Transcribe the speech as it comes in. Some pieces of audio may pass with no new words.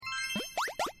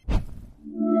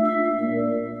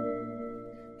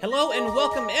Hello and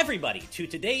welcome everybody to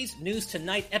today's News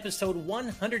Tonight, episode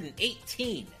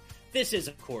 118. This is,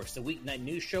 of course, the weeknight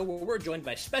news show where we're joined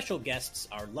by special guests,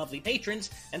 our lovely patrons,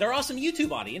 and our awesome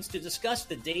YouTube audience to discuss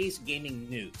the day's gaming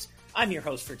news. I'm your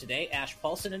host for today, Ash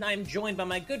Paulson, and I am joined by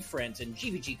my good friends and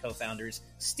GVG co-founders,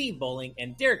 Steve Bowling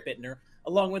and Derek Bittner,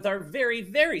 along with our very,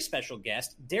 very special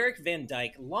guest, Derek Van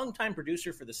Dyke, longtime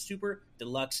producer for the Super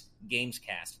Deluxe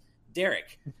Gamescast.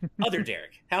 Derek, other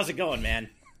Derek, how's it going, man?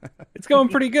 It's going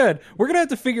pretty good. We're going to have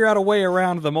to figure out a way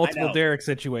around the multiple Derek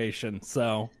situation,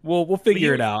 so we'll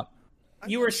figure it out.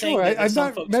 You were saying that I've some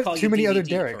not folks met call too you many DVD, other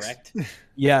Dereks. Correct?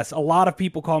 Yes, a lot of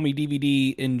people call me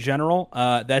DVD in general.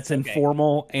 That's in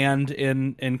formal and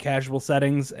in casual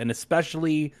settings, and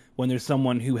especially when there's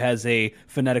someone who has a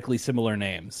phonetically similar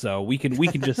name. So we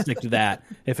can just stick to that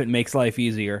if it makes life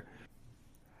easier.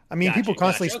 I mean, people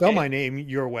constantly spell my name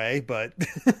your way, but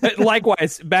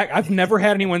likewise, I've never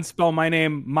had anyone spell my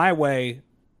name my way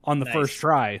on the first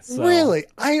try. So. Really,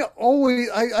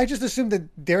 I just assumed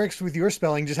that Derek's with your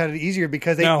spelling just had it easier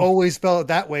because they always spell it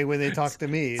that way when they talk to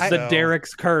me. The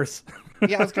Derek's curse.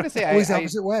 Yeah, I was going to say always the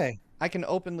opposite way. I can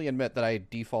openly admit that I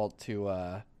default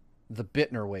to the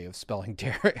Bittner way of spelling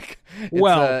Derek.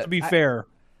 To be fair.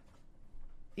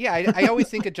 Yeah, I always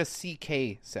think it just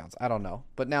CK sounds. I don't know.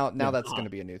 But now that's going to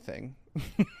be a new thing.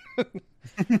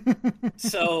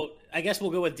 So I guess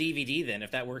we'll go with DVD then,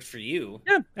 if that works for you.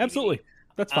 Yeah, absolutely. DVD.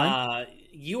 That's fine.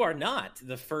 You are not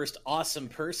the first awesome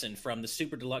person from the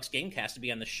Super Deluxe Gamecast to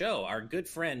be on the show. Our good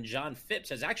friend John Phipps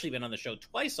has actually been on the show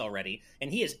twice already, and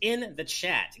he is in the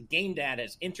chat. Game Dad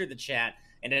has entered the chat.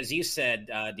 And as you said,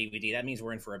 DVD, that means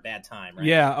we're in for a bad time, right?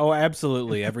 Yeah,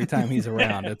 absolutely. Every time he's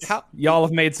around. Y'all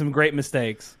have made some great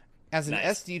mistakes. As an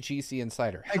SDGC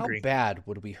insider, how bad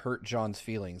would we hurt John's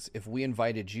feelings if we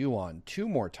invited you on 2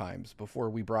 more times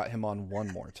before we brought him on 1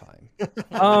 more time?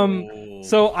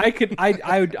 So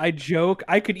I joke.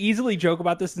 I could easily joke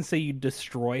about this and say you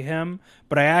destroy him,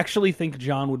 but I actually think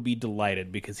John would be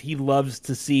delighted because he loves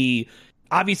to see.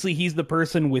 Obviously, he's the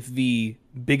person with the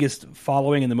biggest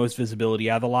following and the most visibility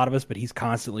out of a lot of us, but he's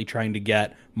constantly trying to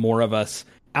get more of us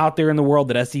out there in the world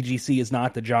that SCGC is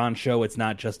not the John show. It's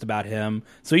not just about him.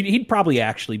 So he'd probably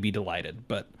actually be delighted,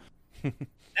 but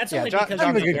that's only because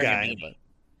I'm a good guy.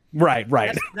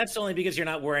 Right. That's only because you're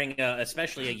not wearing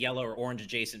especially a yellow or orange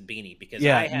adjacent beanie, because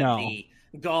I had the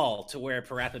gall to wear a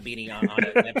Parappa beanie on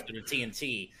an episode of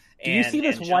TNT. Do you see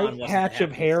this white patch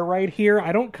of hair right here?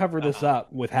 I don't cover this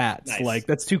up with hats. Nice. Like,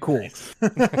 that's too cool. Nice.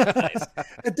 Nice.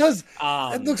 It does.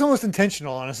 It looks almost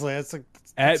intentional, honestly. It's like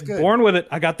good. Born with it.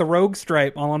 I got the rogue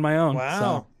stripe all on my own. Wow.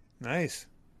 So. Nice.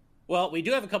 Well, we do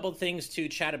have a couple of things to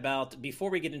chat about before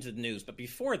we get into the news. But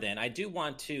before then, I do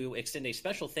want to extend a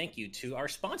special thank you to our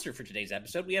sponsor for today's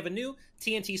episode. We have a new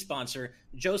TNT sponsor,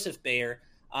 Joseph Bayer.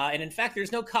 And in fact,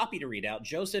 there's no copy to read out.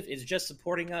 Joseph is just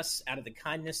supporting us out of the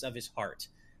kindness of his heart.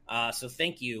 So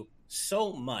thank you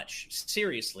so much,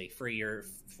 seriously, for your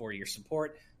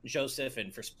support, Joseph,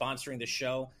 and for sponsoring the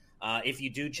show. If you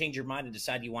do change your mind and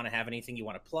decide you want to have anything you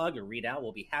want to plug or read out,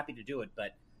 we'll be happy to do it.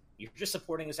 But you're just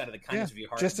supporting us out of the kindness of your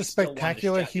heart. Just a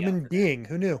spectacular human being.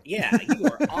 Who knew? Yeah, you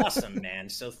are awesome, man.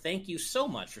 So thank you so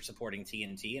much for supporting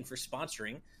TNT and for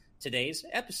sponsoring today's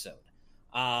episode.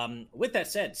 With that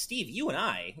said, Steve, you and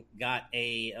I got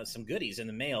some goodies in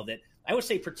the mail that I would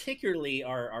say particularly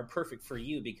are perfect for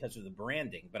you because of the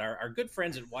branding. But our good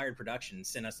friends at Wired Productions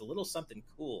sent us a little something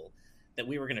cool that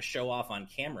we were going to show off on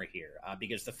camera here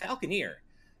because the Falconeer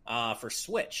for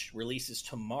Switch releases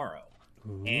tomorrow.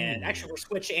 Ooh. And actually for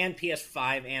Switch and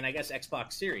PS5 and I guess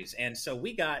Xbox Series. And so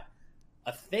we got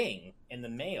a thing in the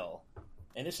mail,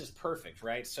 and this is perfect,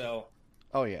 right? So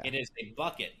it is a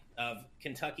bucket of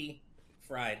Kentucky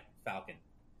Fried Falcon.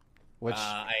 Which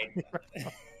I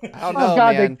don't know,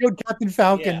 God, man. they killed Captain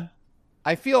Falcon. Yeah.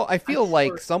 I feel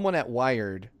like someone at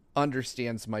Wired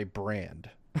understands my brand.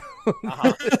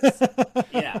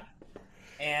 Yeah.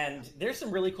 And there's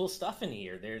some really cool stuff in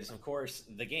here. There's, of course,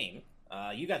 the game.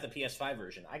 You got the PS5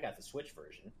 version. I got the Switch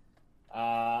version.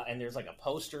 And there's like a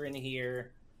poster in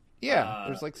here. Yeah,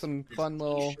 there's like some fun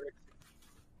little,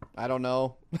 I don't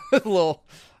know, little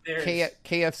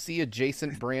KFC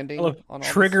adjacent branding. On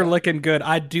trigger looking good.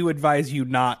 I do advise you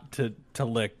not to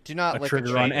lick. Do not a lick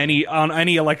trigger on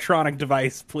any electronic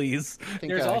device, please.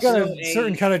 There's I also got a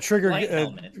certain kind of trigger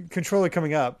controller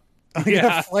coming up. I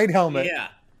got a flight helmet. Yeah.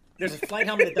 There's a flight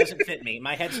helmet that doesn't fit me.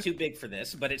 My head's too big for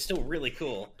this, but it's still really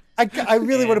cool. I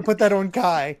really want to put that on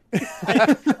Kai.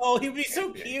 Oh, he would be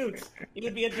so cute. He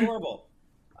would be adorable.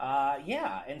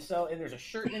 Yeah, and there's a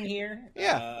shirt in here.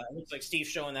 Yeah. It looks like Steve's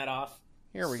showing that off.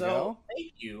 Here we go.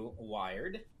 Thank you,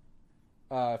 Wired.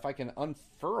 If I can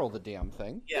unfurl the damn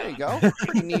thing. Yeah. There you go.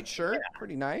 Pretty neat shirt. Yeah.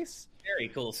 Pretty nice. Very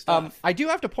cool stuff. I do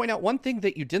have to point out one thing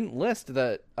that you didn't list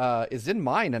that is in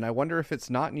mine, and I wonder if it's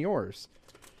not in yours.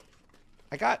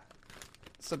 I got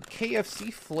some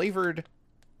KFC flavored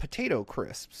potato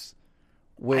crisps.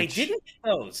 Which, I didn't get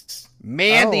those.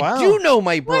 Man, they do know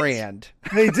my brand.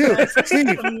 They do. Steve,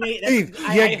 you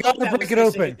gotta break it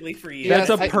open. That's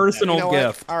a personal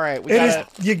gift. All right,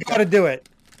 you gotta do it.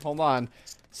 Hold on.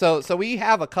 So we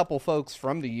have a couple folks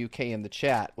from the UK in the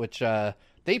chat, which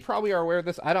they probably are aware of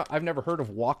this. I've never heard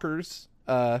of Walkers.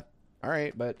 All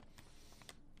right, but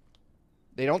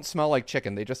they don't smell like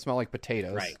chicken. They just smell like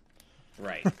potatoes.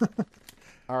 Right.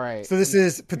 All right. So this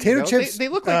is potato chips. They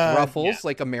look like Ruffles,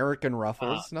 like American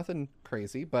Ruffles. Nothing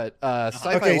crazy, but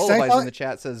Sci-Fi Lullabies in the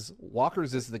chat says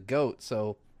Walkers is the GOAT,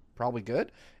 so probably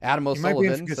good. Adam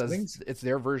O'Sullivan says it's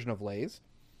their version of Lay's.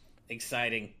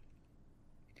 Exciting.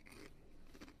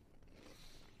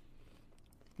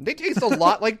 They taste a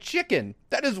lot like chicken.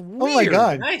 That is weird. Oh my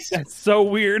god. Nice. That's so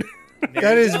weird.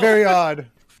 That is very odd.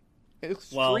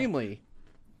 Extremely.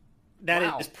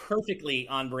 That is perfectly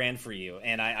on brand for you,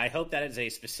 and I hope that is a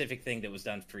specific thing that was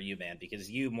done for you, man, because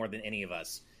you, more than any of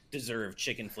us, deserve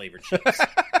chicken-flavored chips.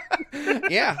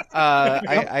 Yeah.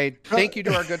 I thank you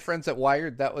to our good friends at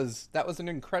Wired. That was an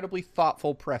incredibly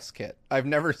thoughtful press kit. I've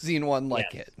never seen one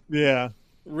like it. Yeah.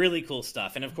 Really cool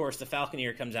stuff. And, of course, the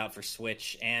Falconeer comes out for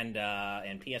Switch and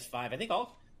PS5. I think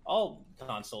all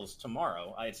consoles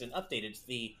tomorrow. It's an update. It's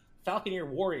the Falconeer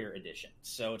Warrior Edition.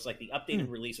 So it's like the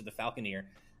updated release of the Falconeer.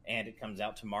 And it comes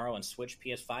out tomorrow on Switch,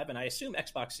 PS5, and I assume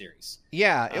Xbox Series.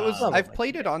 Yeah, it was. I've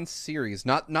played it on Series,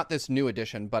 not this new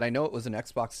edition, but I know it was an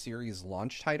Xbox Series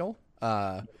launch title.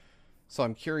 So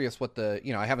I'm curious what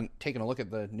I haven't taken a look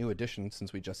at the new edition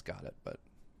since we just got it, but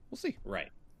we'll see. Right.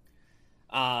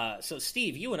 So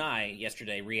Steve, you and I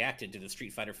yesterday reacted to the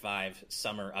Street Fighter V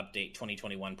Summer Update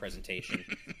 2021 presentation,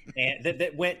 and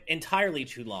that went entirely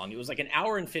too long. It was like an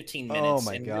hour and 15 minutes. Oh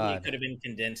my and god! Really could have been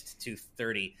condensed to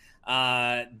 30.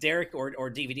 Derek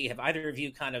or DVD, have either of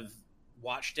you kind of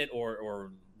watched it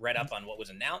or read up on what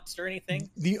was announced or anything?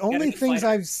 The only things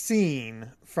I've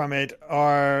seen from it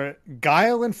are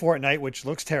Guile in Fortnite, which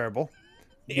looks terrible.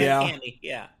 Cammy,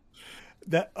 yeah.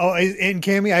 And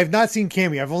Cammy, I have not seen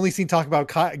Cammy. I've only seen talk about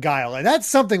Guile, and that's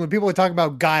something when people are talking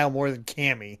about Guile more than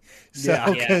Cammy.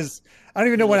 So because I don't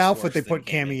even know what outfit they put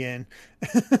Cammy in.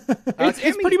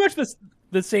 It's pretty much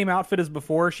the same outfit as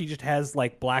before. She just has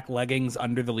like black leggings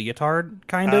under the leotard,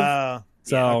 kind of.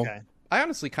 Okay. I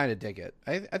honestly kind of dig it.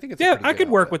 I think it's I could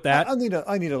work with that. I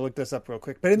need to look this up real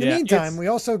quick. But in the meantime, we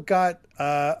also got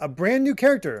a brand new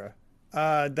character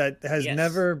that has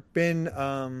never been.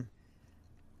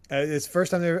 It's the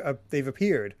first time they've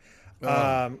appeared.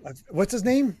 What's his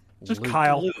name? Just Luke.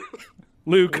 Kyle.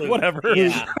 Luke, whatever.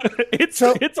 Yeah. It's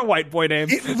a white boy name.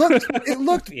 It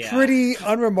looked pretty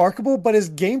unremarkable, but his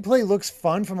gameplay looks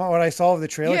fun from what I saw of the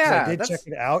trailer. Yeah, I did check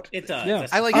it out. It does. Yeah.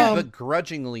 I like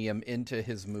begrudgingly am into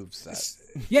his moveset.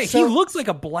 Yeah, he looks like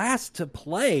a blast to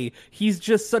play. He's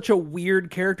just such a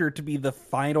weird character to be the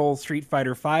final Street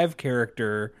Fighter V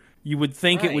character. You would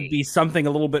think it would be something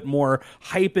a little bit more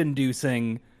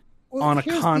hype-inducing on a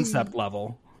concept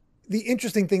level. The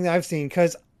interesting thing that I've seen,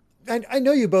 because I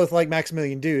know you both like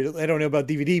Maximilian Dood. I don't know about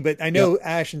DVD, but I know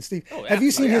Ash and Steve. Have you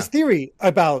seen his theory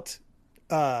about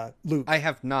Luke? I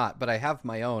have not, but I have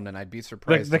my own, and I'd be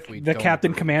surprised if we the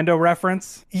Captain Commando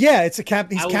reference. Yeah, it's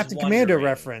Captain Commando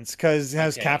reference because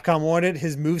as Capcom wanted,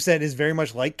 his moveset is very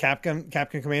much like Captain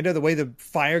Commando. The way the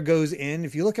fire goes in.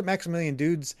 If you look at Maximilian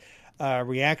Dood's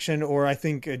reaction, or I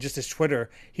think just his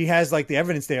Twitter, he has like the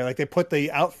evidence there. Like they put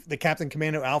the Captain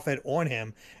Commando outfit on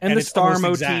him, and the star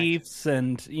motifs,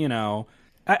 and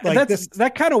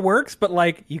that kind of works. But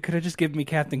like, you could have just given me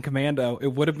Captain Commando. It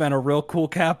would have been a real cool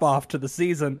cap off to the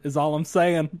season. Is all I'm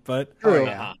saying. But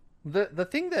the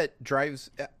thing that drives,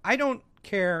 I don't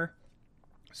care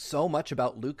so much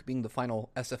about Luke being the final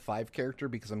SF5 character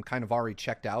because I'm kind of already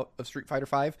checked out of Street Fighter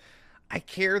V. I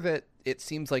care that it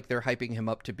seems like they're hyping him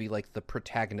up to be like the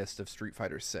protagonist of Street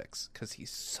Fighter 6 because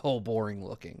he's so boring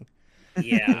looking.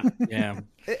 Yeah, yeah.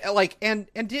 Like, and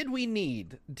did we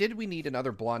need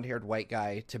another blonde-haired white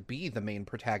guy to be the main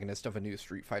protagonist of a new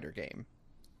Street Fighter game?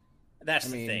 That's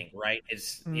the thing, right?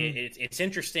 It's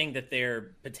interesting that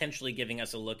they're potentially giving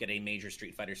us a look at a major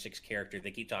Street Fighter 6 character.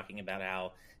 They keep talking about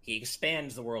how he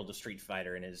expands the world of Street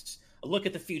Fighter and is a look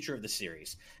at the future of the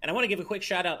series. And I want to give a quick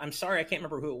shout out. I'm sorry, I can't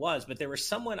remember who it was, but there was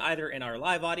someone either in our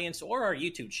live audience or our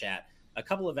YouTube chat a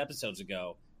couple of episodes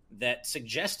ago that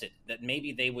suggested that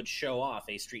maybe they would show off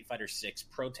a Street Fighter 6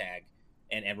 Pro Tag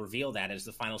and reveal that as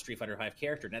the final Street Fighter V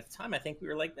character. And at the time, I think we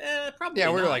were like, probably. Yeah,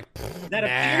 we were not. like,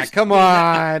 that nah, come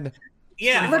on.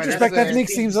 Yeah, in retrospect, that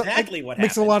makes exactly what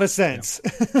makes a lot of sense.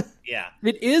 Yeah,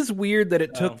 it is weird that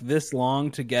it took this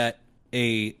long to get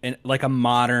a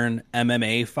modern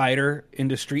MMA fighter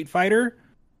into Street Fighter.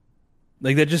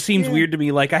 Like, that just seems weird to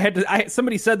me. Like,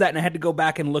 somebody said that, and I had to go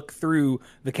back and look through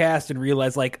the cast and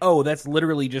realize, like, oh, that's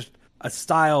literally just a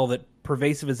style that,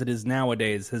 pervasive as it is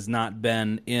nowadays, has not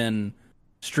been in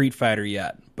Street Fighter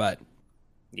yet. But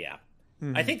yeah,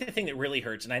 I think the thing that really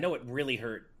hurts, and I know it really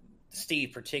hurt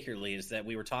Steve particularly, is that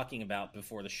we were talking about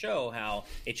before the show how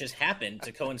it just happened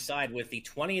to coincide with the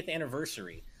 20th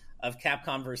anniversary of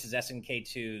Capcom versus SNK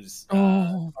 2's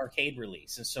arcade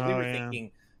release, and so we were thinking,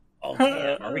 oh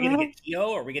man, are we going to get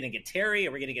Kyo? Are we going to get Terry?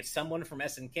 Are we going to get someone from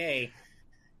SNK?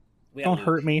 Don't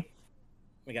hurt me.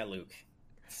 We got Luke.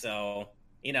 So,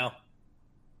 you know,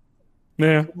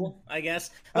 yeah, cool, I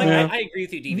guess. Like, I agree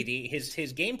with you, DVD.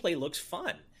 His gameplay looks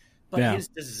fun, but his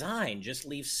design just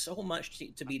leaves so much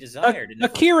to be desired.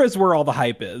 Akira's where all the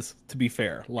hype is, to be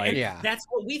fair. Like, that's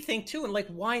what we think too. And like,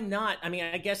 why not? I mean,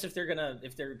 I guess if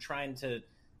they're trying to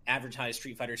advertise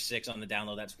Street Fighter 6 on the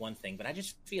download, that's one thing. But I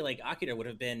just feel like Akira would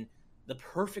have been the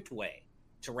perfect way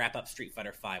to wrap up Street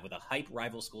Fighter 5 with a hype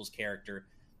rival schools character.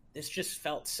 This just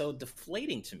felt so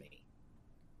deflating to me.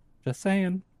 Just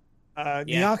saying.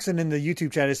 Neoxin in the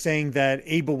YouTube chat is saying that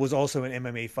Abel was also an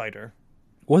MMA fighter.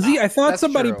 Was he? I thought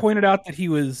somebody true. pointed out that he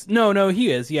was. No, he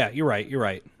is. Yeah, you're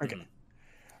right. Okay.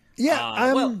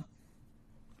 Yeah,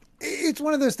 it's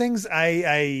one of those things.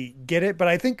 I get it, but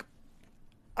I think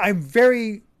I'm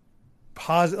very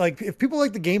positive. Like, if people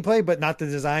like the gameplay but not the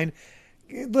design,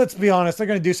 let's be honest, they're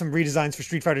going to do some redesigns for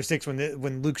Street Fighter 6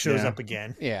 when Luke shows up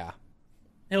again. Yeah.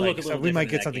 He'll look a little we might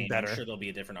different get in something game. better. I'm sure there'll be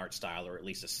a different art style, or at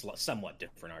least a somewhat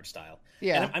different art style.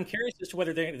 Yeah, and I'm curious as to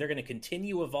whether they're going to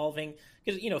continue evolving,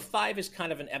 because 5 is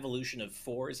kind of an evolution of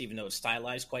 4's, even though it's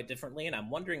stylized quite differently. And I'm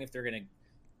wondering if they're going to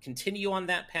continue on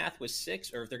that path with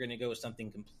 6, or if they're going to go with something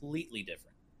completely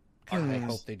different. I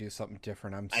hope they do something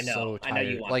different. I know, so tired. I know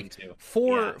you want like them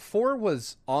to. 4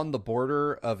 was on the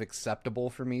border of acceptable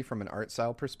for me from an art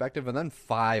style perspective, and then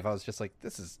 5, I was just like,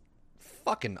 this is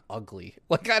fucking ugly.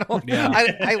 Like, I don't. Yeah.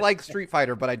 I like Street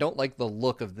Fighter, but I don't like the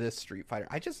look of this Street Fighter.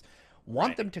 I just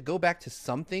want them to go back to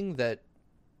something that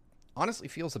honestly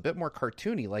feels a bit more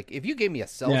cartoony. Like, if you gave me a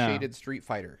cell shaded Street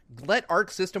Fighter, let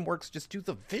Arc System Works just do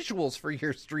the visuals for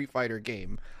your Street Fighter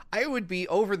game, I would be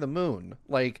over the moon.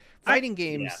 Like, fighting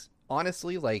games,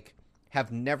 honestly, like,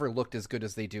 have never looked as good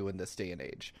as they do in this day and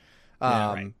age.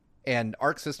 And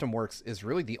Arc System Works is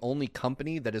really the only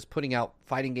company that is putting out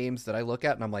fighting games that I look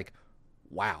at and I'm like,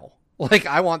 wow. Like,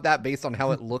 I want that based on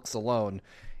how it looks alone.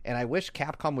 And I wish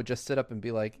Capcom would just sit up and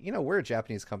be like, we're a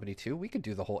Japanese company too. We could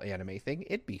do the whole anime thing.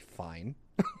 It'd be fine.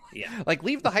 Yeah. Like,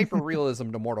 leave the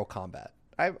hyper-realism to Mortal Kombat.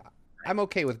 I'm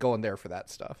okay with going there for that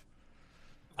stuff.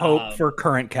 Hope for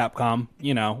current Capcom.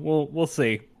 We'll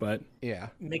see. But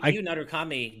Mikyu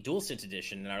Narukami DualSense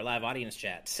Edition in our live audience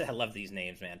chat, I love these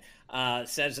names, man,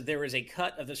 says that there was a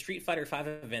cut of the Street Fighter V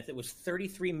event that was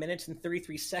 33 minutes and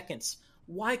 33 seconds.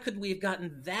 Why could we have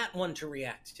gotten that one to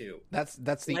react to? That's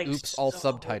the all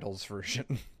subtitles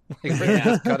version. Like, where they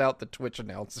just cut out the Twitch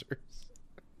announcers.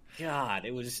 God,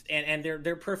 it was, and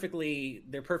they're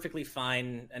perfectly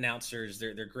fine announcers.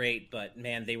 They're great, but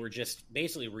man, they were just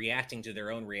basically reacting to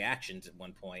their own reactions at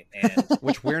one point, and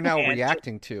which we're now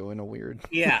reacting to in a weird.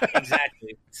 Yeah,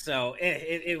 exactly. So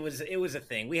it was a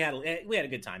thing. We had a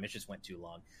good time. It just went too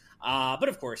long. But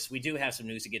of course, we do have some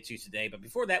news to get to today. But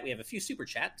before that, we have a few super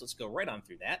chats. Let's go right on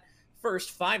through that.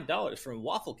 First, $5 from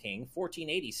Waffle King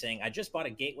 1480 saying, "I just bought a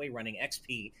Gateway running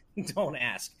XP. Don't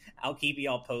ask. I'll keep you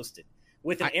all posted."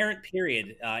 With an errant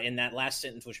period in that last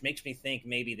sentence, which makes me think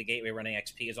maybe the Gateway running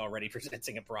XP is already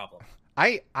presenting a problem.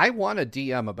 I want a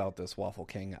DM about this, Waffle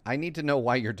King. I need to know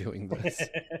why you're doing this.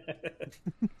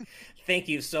 Thank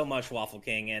you so much, Waffle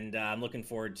King, and I'm looking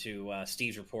forward to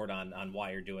Steve's report on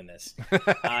why you're doing this.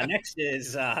 Next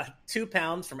is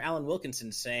 £2 from Alan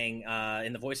Wilkinson saying,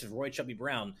 in the voice of Roy Chubby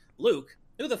Brown, "Luke,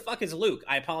 who the fuck is Luke?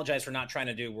 I apologize for not trying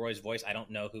to do Roy's voice. I don't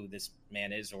know who this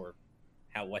man is or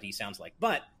what he sounds like,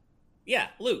 but yeah,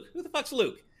 Luke. Who the fuck's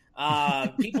Luke?"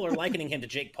 People are likening him to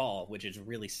Jake Paul, which is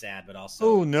really sad, but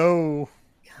also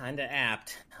kind of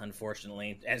apt,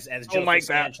 unfortunately. As Joe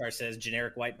Sanchar says,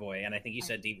 generic white boy, and I think you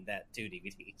said that too,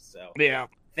 DVD. So yeah,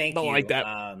 thank you. Don't like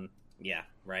that. Yeah,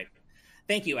 right.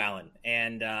 Thank you, Alan.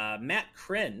 And Matt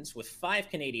Krenz with $5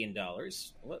 Canadian.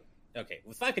 What? Okay,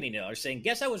 with $5 Canadian saying,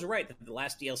 "Guess I was right that the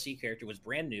last DLC character was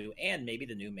brand new and maybe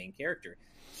the new main character.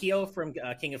 Kyo from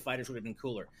King of Fighters would have been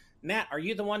cooler." Matt, are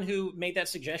you the one who made that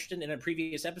suggestion in a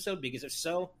previous episode? Because if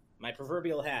so, my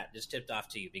proverbial hat just tipped off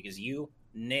to you because you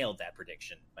nailed that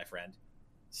prediction, my friend.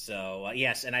 So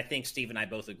yes, and I think Steve and I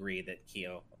both agree that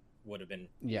Kyo would have been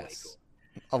way cool.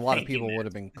 A lot of people would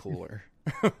have been cooler.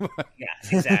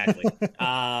 Yes, exactly.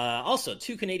 Also,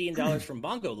 $2 Canadian from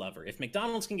Bongo Lover. If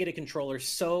McDonald's can get a controller,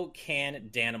 so can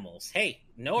Danimals. Hey,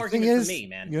 no argument for me,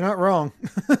 man. You're not wrong.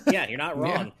 Yeah, you're not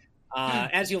wrong. Yeah.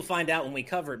 As you'll find out when we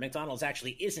cover it, McDonald's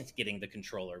actually isn't getting the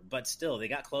controller, but still, they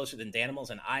got closer than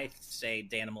Danimals, and I say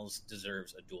Danimals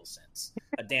deserves a dual sense,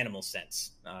 a Danimal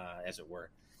sense, as it were.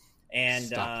 And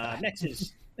next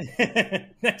is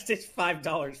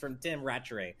 $5 from Tim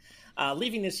Rattray.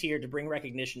 Leaving this here to bring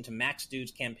recognition to Max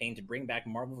Dude's campaign to bring back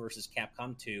Marvel vs.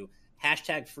 Capcom 2,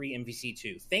 #free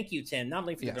MVC2. Thank you, Tim, not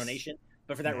only for the donation,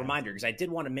 but for that reminder, because I did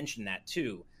want to mention that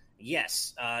too.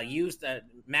 Yes,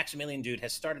 Maximilian Dude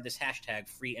has started this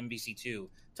 #free MVC2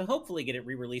 to hopefully get it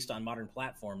re-released on modern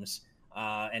platforms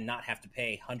and not have to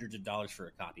pay hundreds of dollars for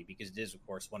a copy, because it is, of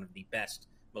course, one of the best,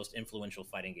 most influential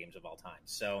fighting games of all time.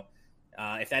 So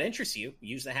if that interests you,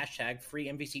 use the #free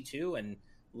MVC2 and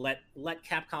let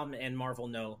Capcom and Marvel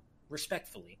know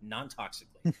respectfully,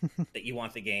 non-toxically, that you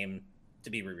want the game to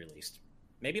be re-released.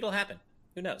 Maybe it'll happen.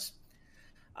 Who knows?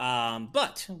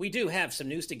 But we do have some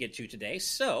news to get to today,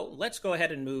 so let's go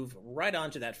ahead and move right on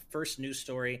to that first news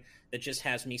story that just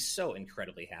has me so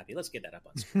incredibly happy. Let's get that up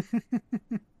on screen.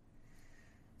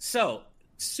 So,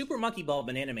 Super Monkey Ball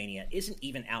Banana Mania isn't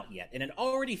even out yet, and it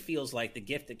already feels like the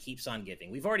gift that keeps on giving.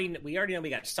 We already know we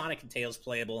got Sonic and Tails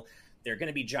playable. There are going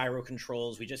to be gyro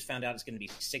controls. We just found out it's going to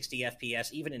be 60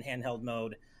 FPS, even in handheld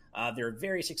mode. There are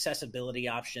various accessibility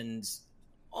options,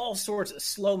 all sorts of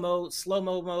slow-mo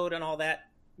mode and all that.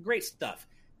 Great stuff.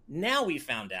 Now we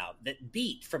found out that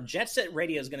Beat from Jet Set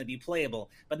Radio is going to be playable.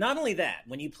 But not only that,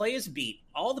 when you play as Beat,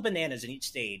 all the bananas in each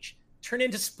stage turn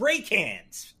into spray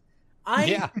cans.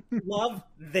 I love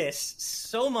this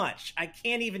so much. I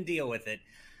can't even deal with it.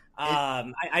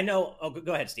 I know. Oh,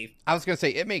 go ahead, Steve. I was going to say,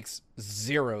 it makes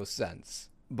zero sense,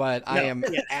 but I am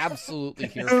absolutely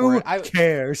here for it. Who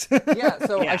cares?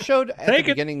 I showed at the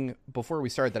beginning, before we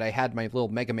started, that I had my little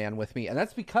Mega Man with me, and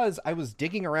that's because I was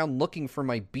digging around looking for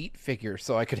my Beat figure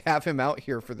so I could have him out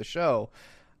here for the show.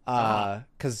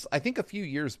 Because I think a few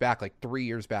years back, like 3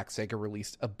 years back, Sega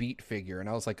released a Beat figure, and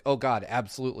I was like, oh god,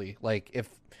 absolutely. Like,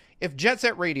 if Jet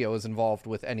Set Radio is involved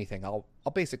with anything, I'll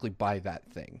basically buy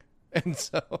that thing. And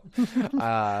so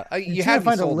you have to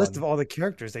find a list of all the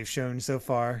characters they've shown so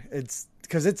far. It's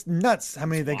because it's nuts how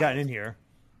many they got in here.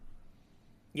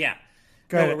 Yeah.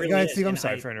 Go ahead, Steve. I'm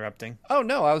sorry for interrupting. Oh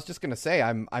no, I was just gonna say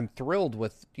I'm thrilled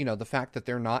with the fact that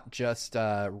they're not just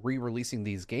re-releasing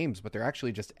these games, but they're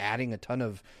actually just adding a ton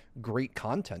of great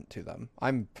content to them.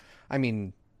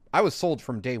 I was sold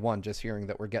from day one just hearing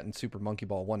that we're getting Super Monkey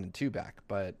Ball 1 and 2 back,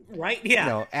 but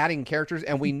adding characters,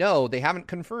 and we know they haven't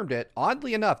confirmed it.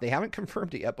 Oddly enough, they haven't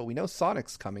confirmed it yet, but we know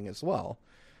Sonic's coming as well.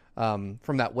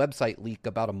 From that website leak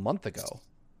about a month ago.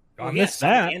 I missed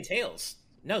that. Sonic and Tails.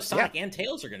 No, Sonic and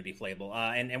Tails are going to be playable,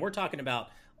 and we're talking about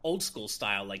old school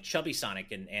style, like Chubby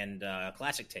Sonic and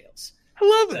Classic Tails. I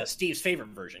love it. Steve's favorite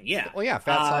version. Yeah. Well, yeah,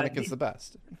 Fat Sonic is the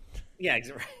best. Yeah,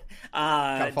 exactly.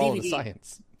 Gotta follow the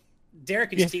science.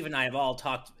 Derek and Steve and I have all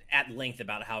talked at length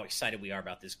about how excited we are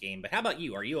about this game. But how about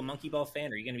you? Are you a Monkey Ball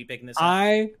fan? Are you going to be picking this up?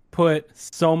 I put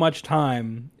so much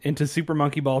time into Super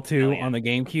Monkey Ball 2 on the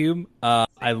GameCube.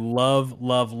 I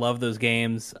love those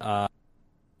games.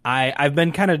 I've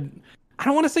been kind of, I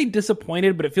don't want to say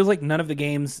disappointed, but it feels like none of the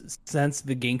games since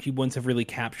the GameCube ones have really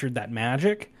captured that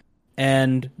magic.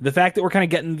 And the fact that we're kind of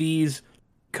getting these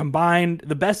combined,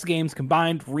 the best games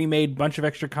combined, remade, bunch of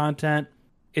extra content,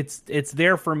 it's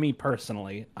there for me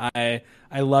personally. I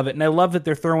love it, and I love that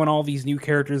they're throwing all these new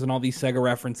characters and all these Sega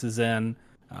references in.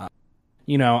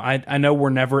 I know we're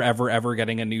never ever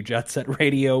getting a new Jet Set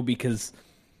Radio because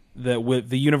the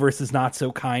universe is not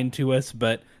so kind to us.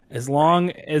 But as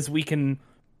long as we can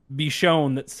be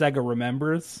shown that Sega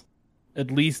remembers,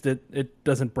 at least it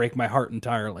doesn't break my heart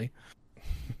entirely.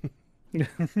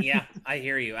 Yeah, I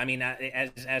hear you. I mean,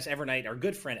 as Evernight, our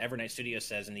good friend Evernight Studio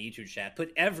says in the YouTube chat,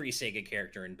 put every Sega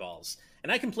character in balls,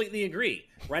 and I completely agree.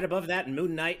 Right above that,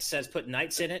 Moon Knight says put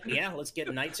knights in it. Yeah, let's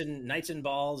get knights in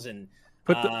balls, and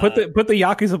put the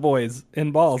Yakuza boys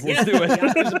in balls. Let's do it.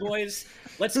 Yakuza boys.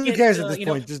 Let's Who cares at this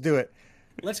point? Just do it.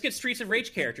 Let's get Streets of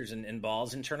Rage characters in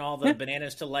balls and turn all the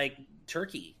bananas to like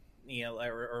turkey.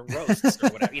 Or roasts or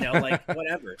whatever. Like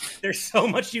whatever. There's so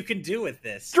much you can do with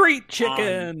this. Street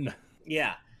chicken.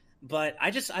 Yeah, but I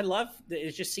love that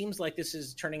it just seems like this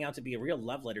is turning out to be a real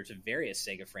love letter to various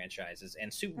Sega franchises.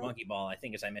 And Super Monkey Ball, I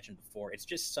think, as I mentioned before, it's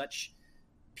just such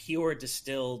pure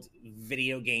distilled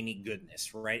video gamey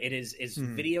goodness, right? It is as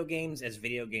video games as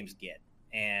video games get.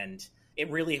 and it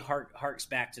really harks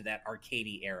back to that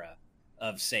arcadey era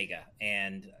of Sega,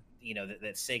 and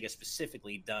that Sega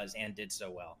specifically does and did so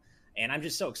well. And I'm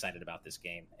just so excited about this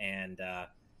game. And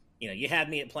you had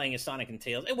me at playing as Sonic and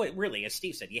Tails. Really, as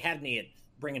Steve said, you had me at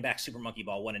bringing back Super Monkey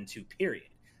Ball 1 and 2, period.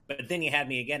 But then you had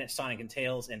me again at Sonic and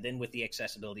Tails, and then with the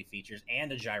accessibility features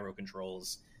and the gyro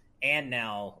controls, and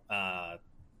now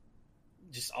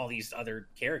just all these other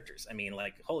characters. I mean,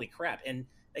 like, holy crap. And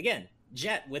again,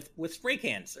 Jet with spray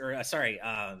cans, or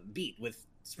Beat with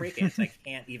spray cans. I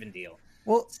can't even deal.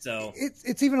 Well, so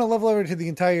it's even a level over to the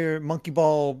entire Monkey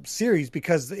Ball series,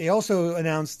 because they also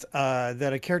announced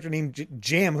that a character named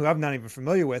Jam, who I'm not even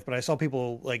familiar with, but I saw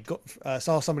people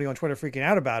saw somebody on Twitter freaking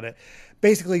out about it,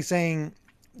 basically saying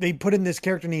they put in this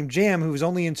character named Jam, who was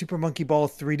only in Super Monkey Ball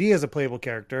 3D as a playable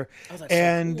character,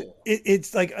 and so cool.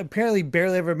 It's like apparently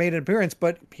barely ever made an appearance,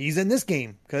 but he's in this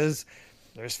game because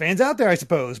there's fans out there, I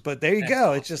suppose. But there you go.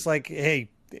 Awesome. It's just like, hey,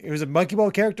 it was a Monkey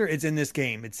Ball character. It's in this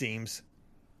game. It seems.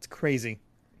 It's crazy.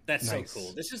 That's nice. So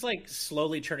cool. This is like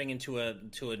slowly turning into a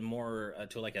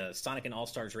Sonic and All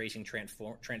Stars Racing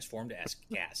transformed-esque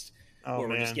cast, where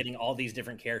we're just getting all these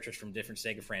different characters from different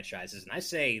Sega franchises. And I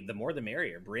say the more the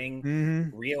merrier.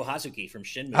 Bring Ryo Hazuki from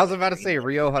Shenmue. I was about to say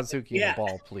Ryo Hazuki in a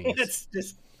ball, please. It's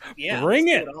just bring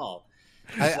it all.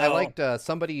 I liked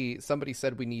somebody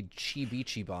said we need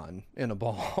Chibi-Chiban in a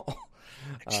ball.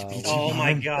 Oh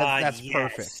my god, that's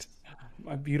perfect.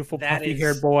 My beautiful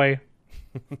puffy-haired boy.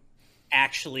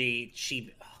 Actually,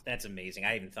 that's amazing.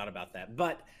 I hadn't thought about that.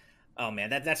 But oh man,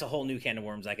 that's a whole new can of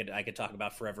worms I could talk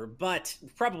about forever, but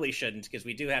probably shouldn't, because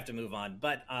we do have to move on.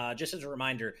 But just as a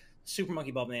reminder, Super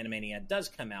Monkey Ball Banana Mania does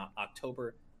come out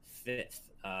October 5th,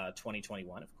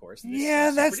 2021, of course.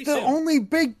 That's the only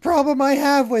big problem I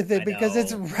have with it, because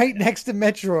it's right next to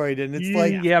Metroid, and it's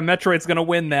Metroid's gonna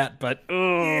win that, but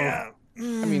yeah. I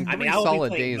mean,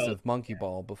 solid days of Monkey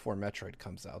Ball before Metroid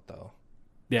comes out, though.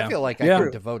 Yeah. I feel like I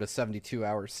could devote a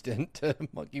 72-hour stint to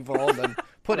Monkey Ball and then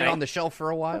put it on the shelf for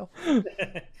a while.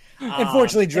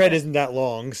 Unfortunately, Dread isn't that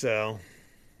long, so.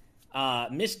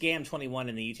 Miss Gam21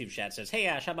 in the YouTube chat says, "Hey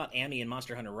Ash, how about Amy and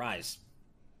Monster Hunter Rise?"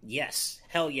 Yes,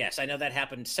 hell yes. I know that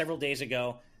happened several days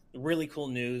ago. Really cool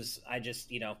news. I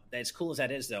just, as cool as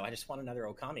that is, though, I just want another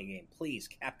Okami game, please,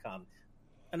 Capcom.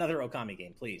 Another Okami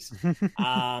game, please.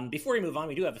 Before we move on,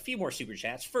 we do have a few more super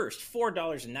chats. First,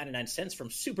 $4.99 from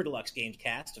Super Deluxe Games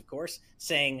Cast, of course,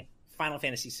 saying Final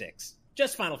Fantasy VI.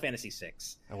 Just Final Fantasy VI.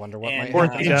 I wonder what might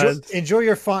happen. Enjoy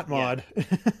your font mod.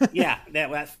 Yeah,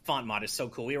 that font mod is so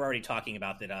cool. We were already talking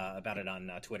about it on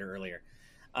Twitter earlier.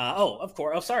 Of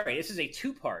course. Oh, sorry. This is a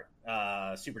two-part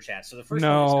super chat. So the first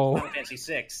one is Final Fantasy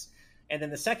VI. And then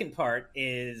the second part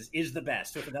is the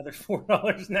best, with another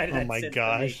 $4.99. Oh my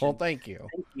gosh! Well, thank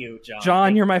you, John.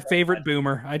 John, you're my favorite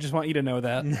boomer. I just want you to know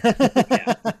that.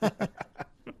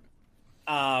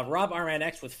 Rob Arman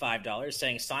X with $5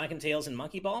 saying Sonic and Tails and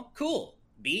Monkey Ball, cool.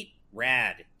 Beat,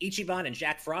 rad. Ichiban and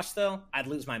Jack Frost, though, I'd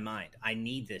lose my mind. I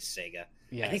need this, Sega.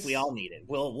 Yes. I think we all need it.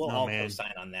 We'll all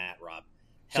co-sign on that, Rob.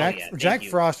 Jack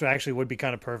Frost would be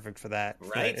kind of perfect for that, right?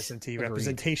 For that SMT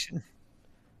representation.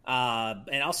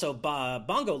 And also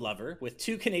Bongo Lover with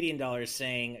 $2 Canadian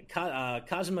saying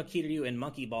Kazuma Kiryu and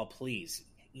Monkey Ball, please.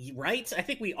 Right? I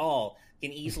think we all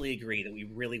can easily agree that we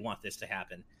really want this to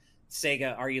happen.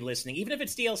 Sega, are you listening? Even if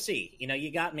it's DLC,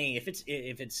 you got me. If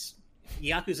it's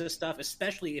Yakuza stuff,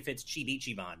 especially if it's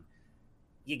Chibi-Chiban,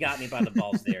 you got me by the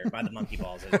balls there, by the monkey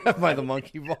balls. By the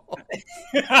monkey ball.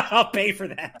 I'll pay for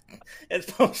that. It's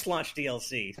post-launch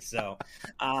DLC. So,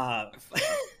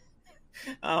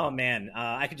 oh man,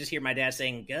 I could just hear my dad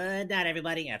saying "Good night,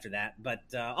 everybody" after that. But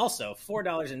also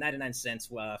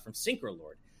 $4.99 from Synchro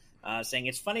Lord, saying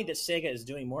it's funny that Sega is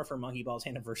doing more for Monkey Ball's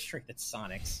anniversary than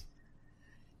Sonic's.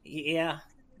 Yeah,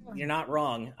 you're not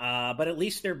wrong. But at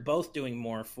least they're both doing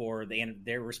more for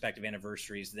their respective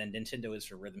anniversaries than Nintendo is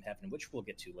for Rhythm Heaven, which we'll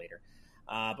get to later.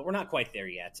 But we're not quite there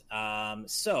yet.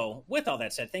 So with all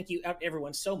that said, thank you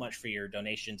everyone so much for your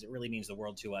donations. It really means the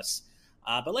world to us.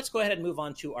 But let's go ahead and move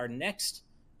on to our next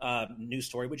news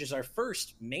story, which is our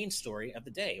first main story of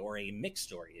the day, or a mixed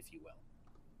story, if you will.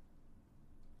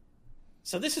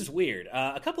 So this is weird.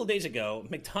 A couple of days ago,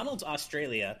 McDonald's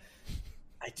Australia...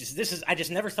 I just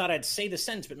never thought I'd say this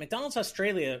sentence, but McDonald's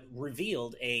Australia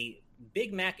revealed a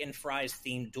Big Mac and fries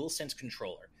themed DualSense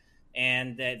controller,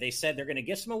 and they said they're going to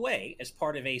give some away as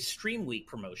part of a Stream Week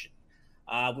promotion,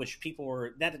 which people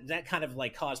were that kind of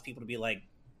like caused people to be like,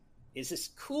 is this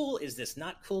cool? Is this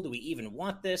not cool? Do we even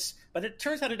want this? But it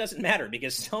turns out it doesn't matter,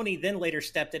 because Sony then later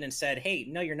stepped in and said, hey,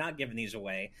 no, you're not giving these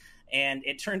away. And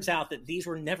it turns out that these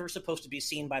were never supposed to be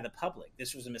seen by the public.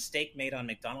 This was a mistake made on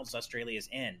McDonald's Australia's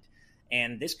end.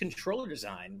 And this controller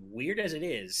design, weird as it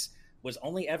is, was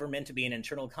only ever meant to be an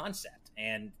internal concept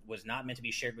and was not meant to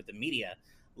be shared with the media,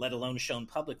 let alone shown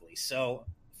publicly. So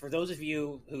for those of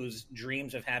you whose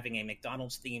dreams of having a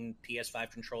McDonald's-themed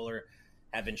PS5 controller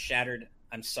have been shattered,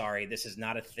 I'm sorry, this is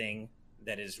not a thing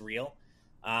that is real.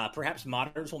 Perhaps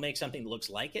modders will make something that looks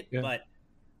like it, but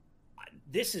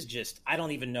this is just, I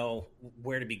don't even know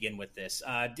where to begin with this.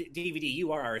 DVD,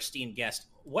 you are our esteemed guest.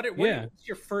 What's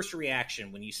your first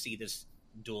reaction when you see this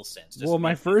DualSense? Well,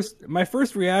 my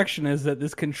first reaction is that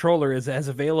this controller is as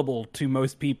available to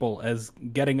most people as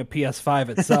getting a PS5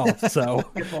 itself. So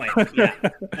good point. Yeah,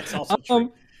 that's also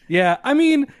true. Yeah, I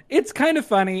mean, it's kind of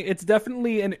funny. It's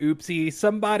definitely an oopsie.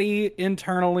 Somebody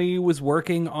internally was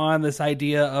working on this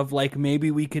idea of like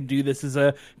maybe we could do this as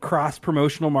a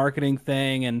cross-promotional marketing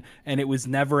thing, and it was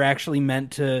never actually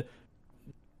meant to.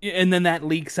 And then that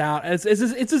leaks out. It's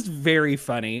just very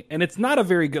funny, and it's not a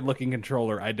very good-looking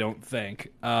controller, I don't think.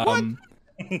 I'm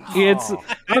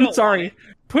sorry,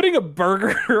 putting a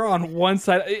burger on one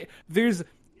side.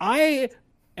 I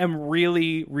am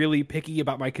really, really picky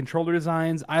about my controller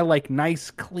designs. I like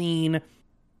nice, clean,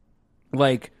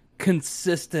 like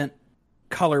consistent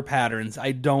color patterns.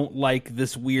 I don't like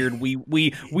this weird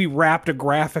we wrapped a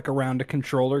graphic around a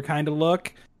controller kind of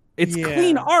look. It's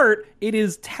clean art. It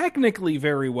is technically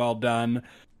very well done.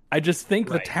 I just think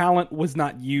the talent was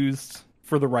not used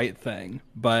for the right thing.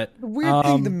 But the weird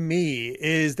thing to me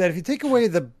is that if you take away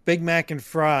the Big Mac and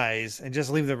fries and just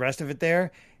leave the rest of it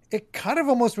there, it kind of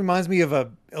almost reminds me of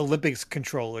a Olympics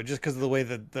controller, just because of the way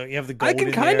that you have the gold. I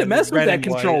can kind of mess with that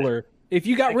controller. If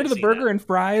you got rid of the burger and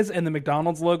fries and the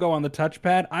McDonald's logo on the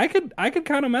touchpad, I could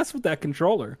kind of mess with that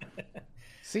controller.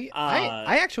 See,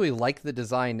 I actually like the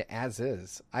design as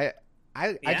is. I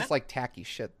just like tacky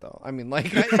shit though. I mean, like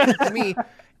to me,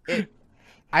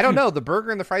 I don't know, the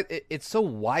burger and the fries. It's so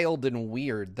wild and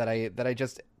weird that I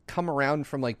just come around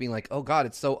from like being like, oh god,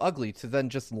 it's so ugly, to then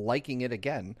just liking it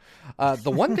again.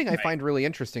 The one thing I find really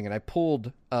interesting, and I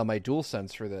pulled my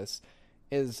DualSense for this,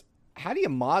 is how do you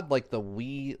mod like the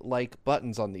Wii like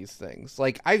buttons on these things?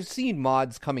 Like I've seen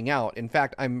mods coming out. In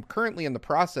fact, I'm currently in the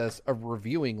process of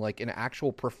reviewing like an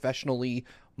actual professionally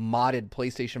modded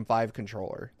PlayStation 5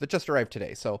 controller that just arrived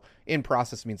today. So in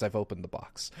process means I've opened the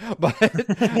box. But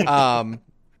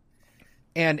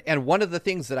and one of the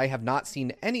things that I have not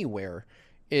seen anywhere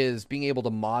is being able to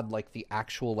mod like the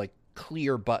actual like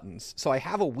clear buttons. So I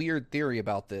have a weird theory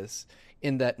about this,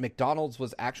 in that McDonald's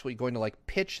was actually going to like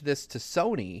pitch this to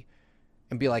Sony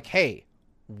and be like, hey,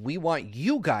 we want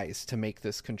you guys to make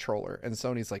this controller. And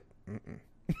Sony's like,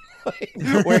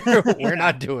 we're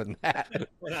not doing that.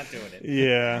 We're not doing it.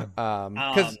 Yeah.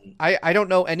 Because I don't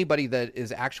know anybody that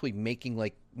is actually making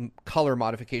like color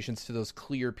modifications to those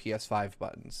clear PS5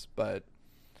 buttons, but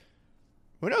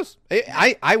who knows?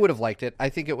 I would have liked it. I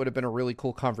think it would have been a really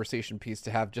cool conversation piece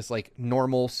to have just like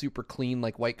normal, super clean,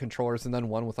 like white controllers, and then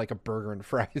one with like a burger and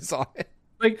fries on it.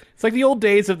 Like it's like the old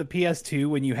days of the PS2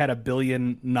 when you had a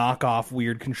billion knockoff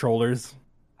weird controllers.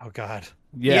 Oh god.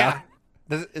 Yeah.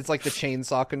 It's like the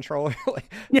chainsaw controller.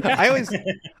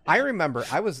 I remember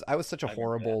I was such a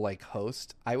horrible like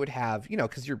host. I would have,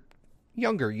 because you're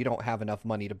younger, you don't have enough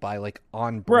money to buy like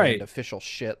on brand official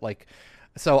shit. Like,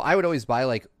 so I would always buy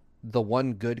like the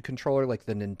one good controller, like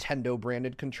the Nintendo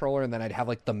branded controller, and then I'd have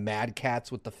like the Mad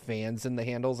Cats with the fans in the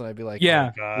handles, and I'd be like,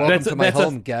 welcome to my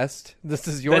home guest. This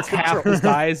is your controller. Half the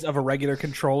size of a regular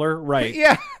controller, right?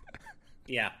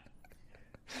 Yeah.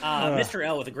 Mr.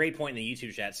 L with a great point in the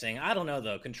YouTube chat saying, I don't know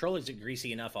though, controllers are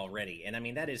greasy enough already. And I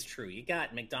mean, that is true. You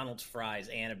got McDonald's fries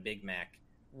and a Big Mac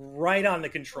right on the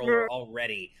controller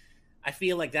already. I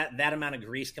feel like that amount of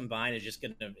grease combined is just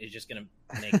gonna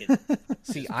make it.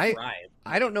 See,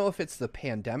 I don't know if it's the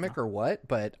pandemic or what,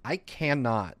 but I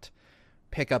cannot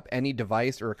pick up any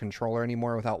device or a controller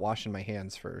anymore without washing my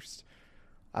hands first.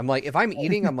 I'm like, if I'm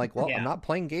eating, I'm like, well, I'm not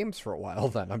playing games for a while.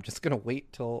 Then I'm just gonna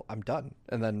wait till I'm done,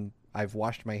 and then I've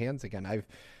washed my hands again.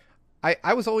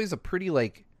 I was always a pretty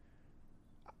like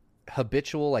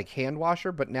habitual like hand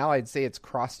washer, but now I'd say it's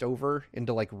crossed over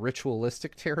into like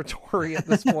ritualistic territory at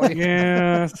this point.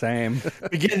 Yeah, same.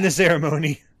 Begin the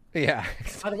ceremony. Yeah.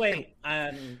 By the way,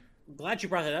 I'm glad you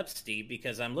brought that up, Steve,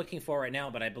 because I'm looking for right now,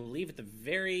 but I believe at the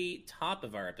very top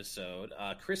of our episode,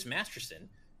 Chris Masterson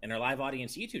in our live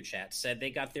audience YouTube chat said they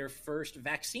got their first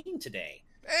vaccine today.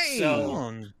 Hey,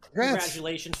 so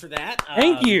congratulations for that.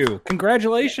 Thank you.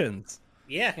 Congratulations.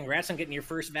 Yeah, congrats on getting your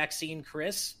first vaccine,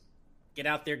 Chris. Get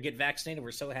out there, get vaccinated.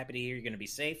 We're so happy to hear you're going to be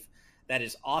safe. That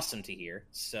is awesome to hear.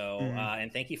 So,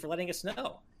 and thank you for letting us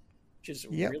know, which is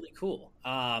really cool.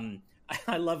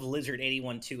 I love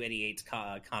Lizard81288's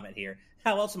comment here.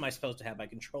 How else am I supposed to have my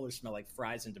controller smell like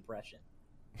fries and depression?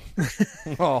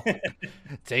 Well,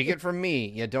 take it from me.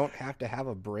 You don't have to have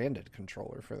a branded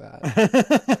controller for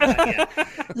that.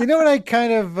 You know what I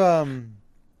kind of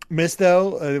miss,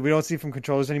 though? We don't see from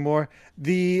controllers anymore.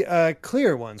 The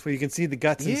clear ones where you can see the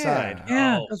guts inside.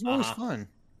 Yeah. Those were always fun.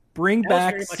 Bring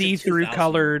back see-through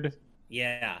colored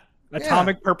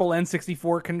atomic purple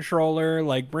N64 controller.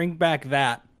 Like, bring back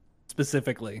that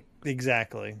specifically.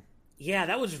 Exactly. Yeah,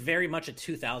 that was very much a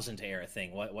 2000 era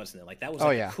thing, wasn't it? Like that was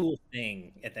a cool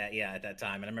thing at that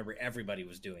time, and I remember everybody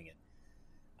was doing it.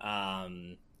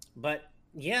 But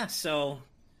yeah, so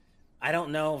I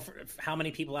don't know how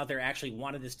many people out there actually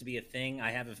wanted this to be a thing.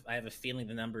 I have a feeling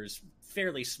the number's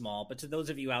fairly small. But to those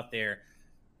of you out there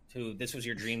who this was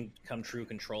your dream come true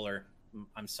controller,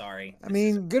 I'm sorry. I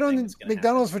mean, good on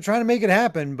McDonald's for trying to make it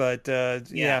happen, but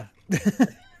yeah.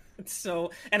 So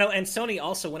and Sony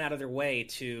also went out of their way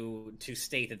to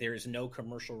state that there is no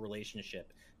commercial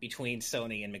relationship between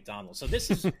Sony and McDonald's. So this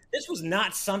was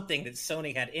not something that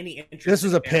Sony had any interest. This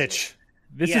was a pitch.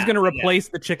 This is going to replace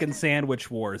the chicken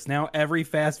sandwich wars. Now every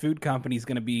fast food company is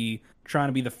going to be trying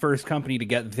to be the first company to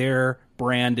get their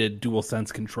branded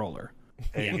DualSense controller.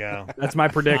 There you go. That's my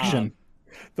prediction.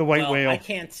 The white whale. I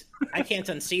can't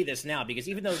unsee this now because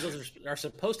even though those are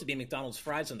supposed to be McDonald's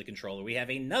fries on the controller, we have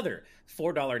another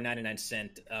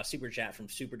 $4.99 super chat from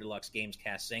Super Deluxe Games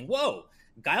Cast saying, "Whoa,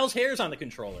 Guile's hair's on the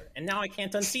controller," and now I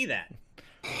can't unsee that.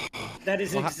 That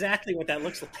is exactly what that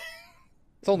looks like.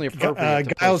 It's only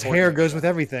appropriate. Guile's hair goes with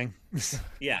everything.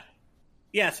 Yeah,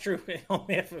 it's true.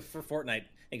 Only for Fortnite,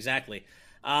 exactly.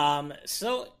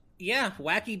 So. Yeah,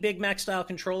 wacky Big Mac style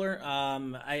controller.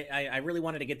 I really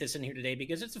wanted to get this in here today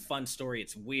because it's a fun story.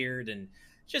 It's weird and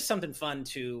just something fun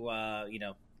to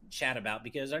chat about.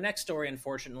 Because our next story,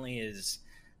 unfortunately, is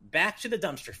back to the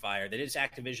dumpster fire that is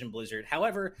Activision Blizzard.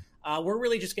 However, we're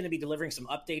really just going to be delivering some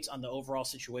updates on the overall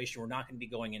situation. We're not going to be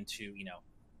going into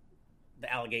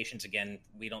the allegations again.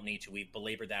 We don't need to. We've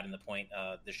belabored that in the point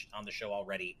on the show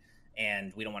already,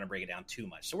 and we don't want to break it down too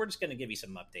much. So we're just going to give you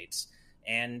some updates.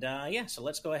 And so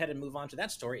let's go ahead and move on to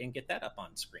that story and get that up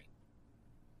on screen.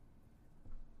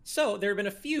 So there have been a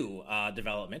few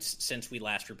developments since we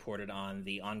last reported on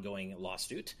the ongoing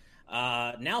lawsuit.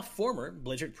 Now former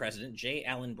Blizzard president J.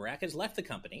 Allen Brack has left the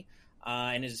company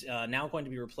and is now going to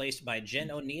be replaced by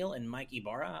Jen O'Neill and Mike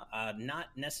Ibarra. Not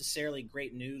necessarily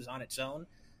great news on its own.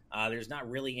 There's not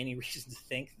really any reason to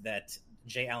think that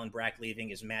J. Allen Brack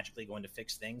leaving is magically going to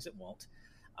fix things. It won't.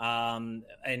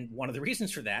 And one of the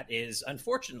reasons for that is,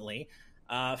 unfortunately,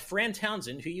 Fran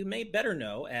Townsend, who you may better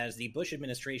know as the Bush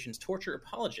administration's torture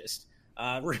apologist,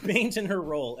 remains in her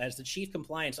role as the chief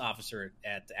compliance officer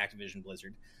at Activision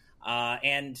Blizzard.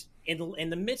 And in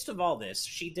the midst of all this,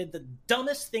 she did the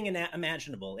dumbest thing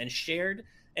imaginable and shared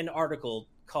an article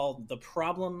called "The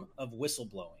Problem of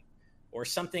Whistleblowing," or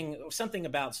something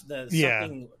about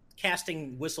something.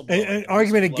 Casting whistleblowing, an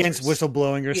argument against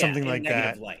whistleblowing, or something like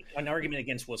that. Light, an argument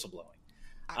against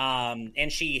whistleblowing.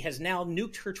 And she has now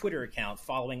nuked her Twitter account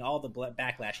following all the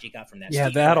backlash she got from that. Yeah,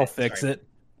 that'll fix it.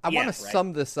 I want to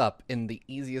sum this up in the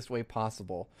easiest way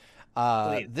possible.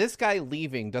 This guy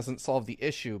leaving doesn't solve the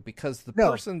issue because the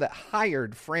person that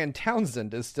hired Fran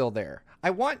Townsend is still there.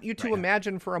 I want you to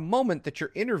imagine for a moment that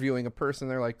you're interviewing a person.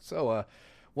 They're like, "So,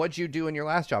 what'd you do in your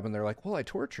last job?" And they're like, "Well, I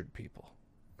tortured people."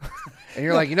 And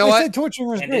you're like, you know what? Said torturing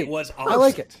was great. It was awesome. I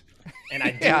like it. And I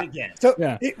do it again. So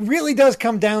it really does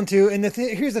come down to, and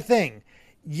here's the thing: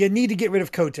 you need to get rid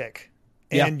of Kotick,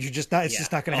 and you're just not. It's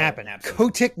just not going to happen.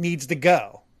 Kotick needs to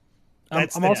go.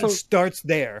 It starts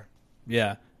there.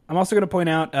 Yeah, I'm also going to point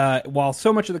out, while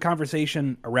so much of the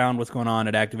conversation around what's going on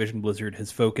at Activision Blizzard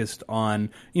has focused on,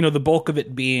 the bulk of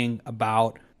it being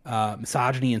about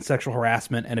misogyny and sexual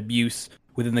harassment and abuse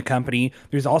within the company,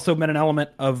 there's also been an element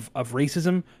of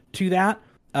racism to that.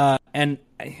 And,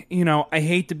 I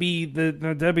hate to be the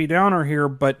Debbie Downer here,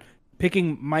 but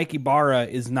picking Mike Ibarra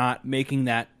is not making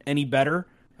that any better.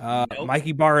 Nope. Mike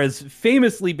Ibarra has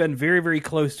famously been very, very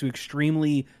close to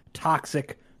extremely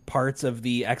toxic parts of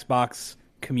the Xbox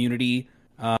community.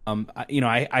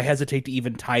 I hesitate to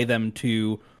even tie them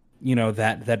to,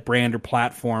 that brand or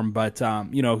platform, but,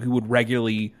 who would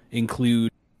regularly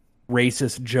include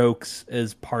racist jokes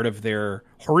as part of their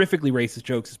horrifically racist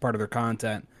jokes as part of their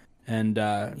content. And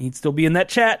he'd still be in that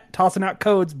chat, tossing out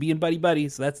codes, being buddy.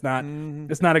 So that's not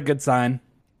a good sign.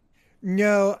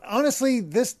 No, honestly,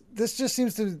 this just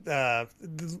seems to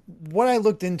what I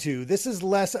looked into. This is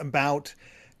less about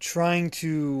trying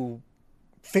to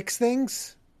fix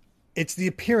things. It's the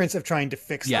appearance of trying to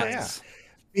fix things,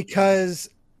 because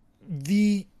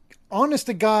the honest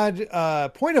to God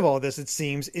point of all this, it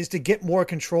seems, is to get more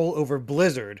control over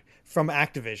Blizzard from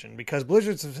Activision, because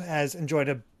Blizzard has enjoyed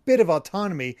a bit of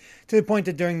autonomy to the point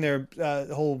that during their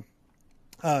whole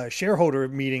shareholder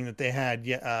meeting that they had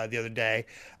the other day,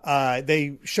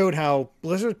 they showed how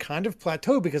Blizzard kind of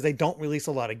plateaued because they don't release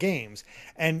a lot of games.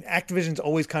 And Activision's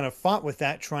always kind of fought with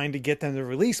that, trying to get them to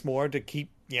release more to keep,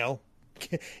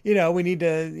 we need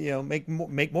to, make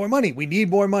more money. We need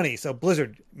more money. So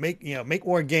Blizzard, make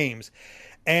more games.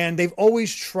 And they've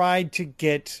always tried to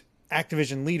get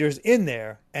Activision leaders in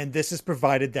there, and this has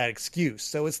provided that excuse.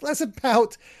 So it's less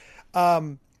about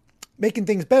making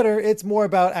things better. It's more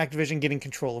about Activision getting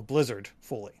control of Blizzard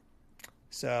fully.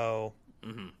 So,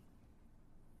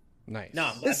 nice. No,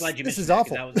 I'm glad you mentioned this is that,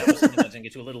 awful. That was something I was going to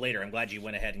get to a little later. I'm glad you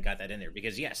went ahead and got that in there,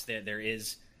 because yes, there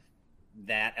is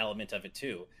that element of it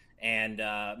too. And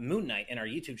Moon Knight in our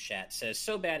YouTube chat says,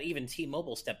 so bad even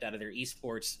T-Mobile stepped out of their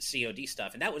esports COD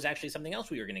stuff. And that was actually something else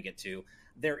we were going to get to.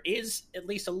 There is at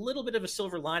least a little bit of a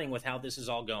silver lining with how this is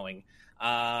all going,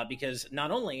 because not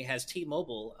only has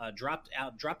T-Mobile dropped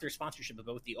their sponsorship of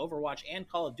both the Overwatch and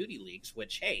Call of Duty leagues,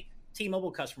 which, hey,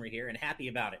 T-Mobile customer here and happy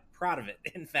about it, proud of it,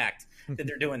 in fact, that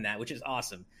they're doing that, which is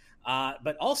awesome.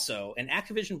 But also, an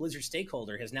Activision Blizzard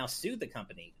stakeholder has now sued the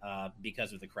company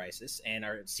because of the crisis and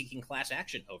are seeking class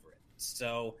action over it.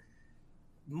 So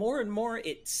more and more,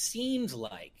 it seems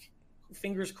like,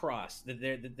 fingers crossed, that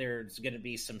there's going to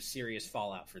be some serious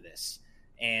fallout for this.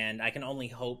 And I can only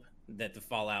hope that the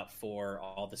fallout for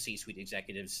all the C-suite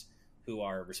executives who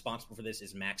are responsible for this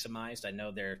is maximized. I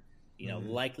know they're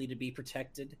likely to be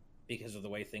protected because of the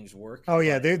way things work. Oh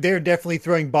yeah, they're definitely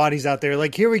throwing bodies out there.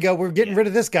 Like, here we go, we're getting rid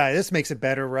of this guy. This makes it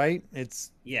better, right?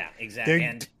 Exactly.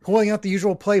 They're pulling out the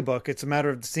usual playbook. It's a matter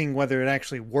of seeing whether it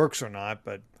actually works or not,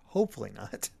 but hopefully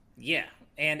not. Yeah,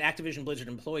 and Activision Blizzard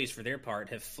employees, for their part,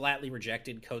 have flatly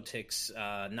rejected Kotick's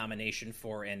nomination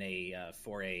for an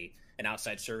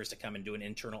outside service to come and do an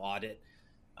internal audit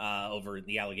over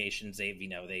the allegations.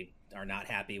 They are not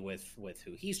happy with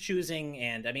who he's choosing,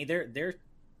 and I mean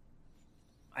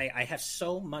I have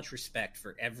so much respect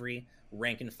for every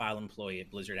rank and file employee at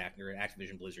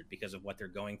Activision Blizzard because of what they're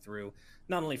going through,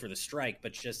 not only for the strike,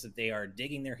 but just that they are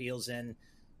digging their heels in,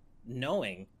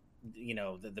 knowing,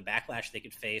 the backlash they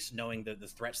could face, knowing the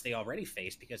threats they already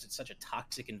face because it's such a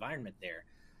toxic environment there.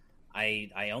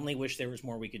 I only wish there was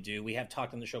more we could do. We have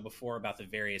talked on the show before about the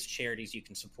various charities you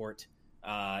can support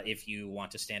if you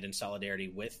want to stand in solidarity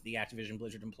with the Activision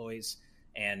Blizzard employees.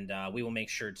 And we will make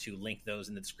sure to link those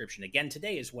in the description again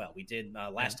today as well. We did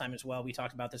last time as well. We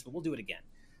talked about this, but we'll do it again.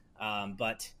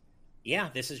 But yeah,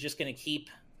 this is just going to keep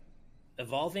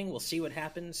evolving. We'll see what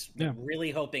happens. Yeah. We're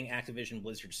really hoping Activision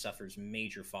Blizzard suffers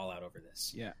major fallout over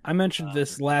this. Yeah, I mentioned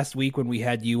this last week when we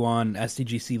had you on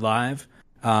STGC Live.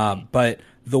 But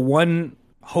the one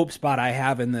hope spot I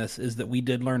have in this is that we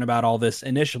did learn about all this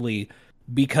initially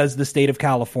because the state of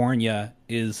California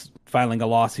is filing a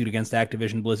lawsuit against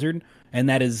Activision Blizzard, and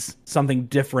that is something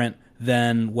different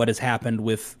than what has happened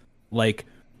with like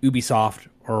Ubisoft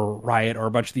or Riot or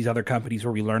a bunch of these other companies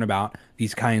where we learn about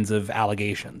these kinds of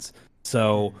allegations.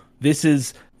 So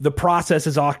the process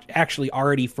is actually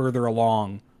already further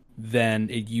along than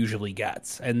it usually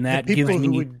gets, and that gives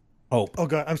me hope. Oh,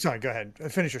 I'm sorry. Go ahead.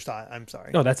 Finish your thought. I'm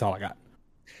sorry. No, that's all I got.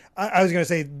 I was going to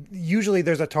say, usually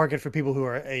there's a target for people who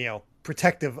are,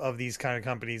 protective of these kind of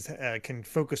companies can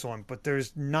focus on, but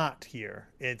there's not here.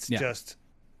 It's just,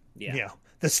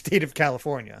 the state of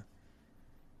California.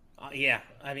 Yeah.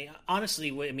 I mean,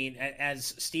 honestly,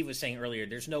 as Steve was saying earlier,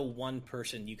 there's no one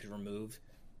person you could remove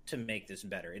to make this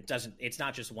better. It's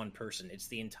not just one person. It's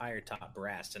the entire top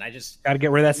brass. And I just got to get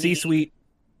rid of that C-suite.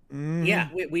 Yeah,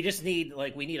 we just need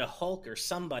we need a Hulk or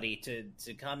somebody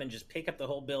to come and just pick up the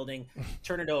whole building,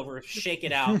 turn it over, shake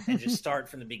it out, and just start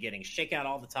from the beginning. Shake out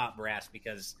all the top brass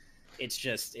because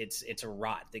it's a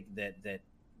rot that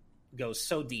goes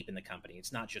so deep in the company.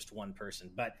 It's not just one person,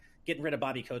 but getting rid of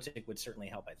Bobby Kotick would certainly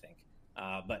help, I think.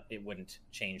 But it wouldn't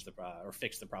change or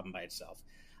fix the problem by itself.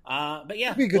 But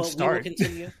yeah, it'd be a good start. We will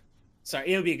continue.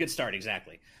 Sorry, it would be a good start,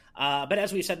 exactly. But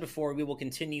as we said before, we will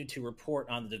continue to report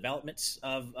on the developments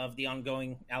of the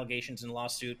ongoing allegations and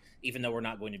lawsuit, even though we're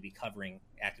not going to be covering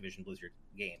Activision Blizzard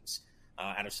games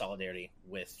out of solidarity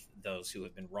with those who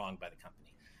have been wronged by the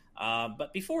company.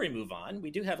 But before we move on,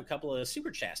 we do have a couple of super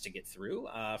chats to get through.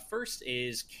 First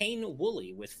is Kane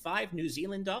Woolley with $5 New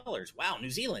Zealand. Wow,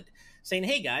 New Zealand. Saying,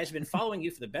 hey guys, been following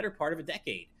you for the better part of a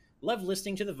decade. Love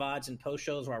listening to the VODs and post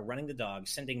shows while running the dog.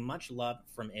 Sending much love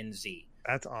from NZ.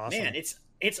 That's awesome. Man,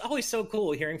 it's always so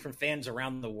cool hearing from fans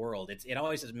around the world. It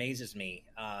always amazes me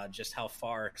just how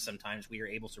far sometimes we are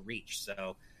able to reach.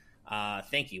 So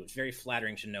Thank you. It's very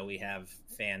flattering to know we have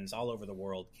fans all over the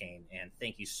world, Kane, and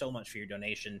thank you so much for your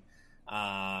donation.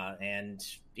 And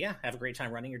yeah, have a great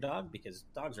time running your dog, because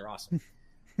dogs are awesome.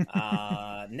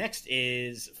 Next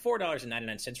is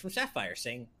 $4.99 from Sapphire,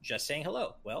 just saying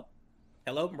hello. Well,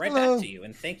 hello back to you,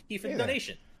 and thank you for the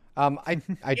donation. I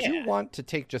do want to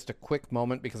take just a quick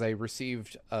moment, because I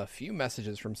received a few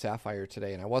messages from Sapphire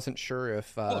today, and I wasn't sure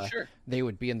if they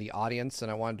would be in the audience, and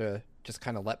I wanted to just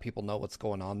kind of let people know what's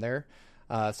going on there.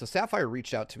 So Sapphire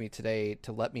reached out to me today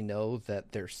to let me know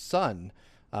that their son,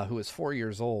 who is 4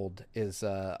 years old, is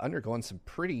undergoing some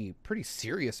pretty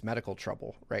serious medical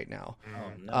trouble right now.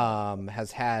 Oh, no.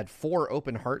 Has had 4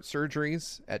 open heart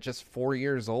surgeries at just 4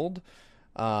 years old.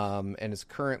 And is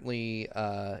currently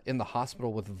in the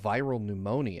hospital with viral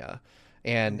pneumonia,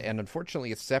 and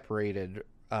unfortunately is separated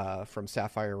from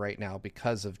Sapphire right now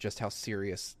because of just how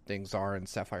serious things are. And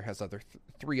Sapphire has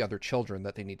 3 other children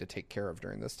that they need to take care of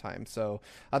during this time. So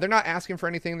they're not asking for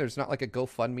anything. There's not like a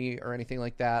GoFundMe or anything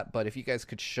like that. But if you guys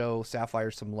could show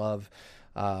Sapphire some love,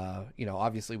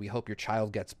 obviously we hope your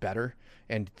child gets better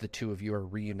and the two of you are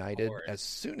reunited as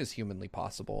soon as humanly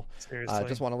possible.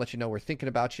 Just want to let you know we're thinking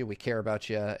about you, we care about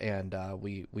you, and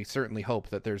we certainly hope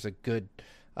that there's a good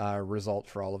result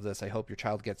for all of this. I hope your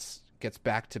child gets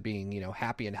back to being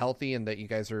happy and healthy, and that you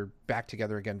guys are back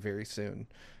together again very soon.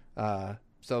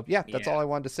 So that's all I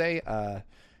wanted to say.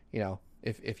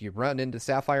 If you run into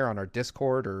Sapphire on our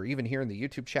Discord or even here in the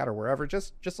YouTube chat or wherever,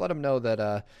 just let them know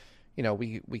that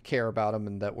we care about them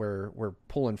and that we're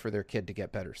pulling for their kid to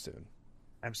get better soon.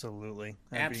 Absolutely.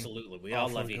 Absolutely. We all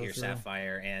love you here,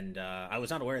 Sapphire. And I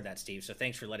was not aware of that, Steve. So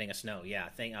thanks for letting us know. Yeah.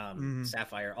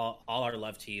 Sapphire, all our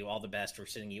love to you. All the best. We're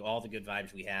sending you all the good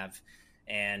vibes we have.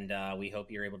 And we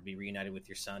hope you're able to be reunited with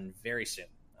your son very soon.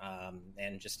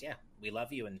 And just, we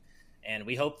love you. And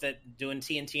we hope that doing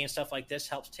TNT and stuff like this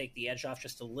helps take the edge off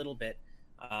just a little bit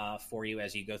for you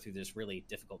as you go through this really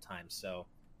difficult time. So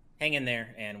hang in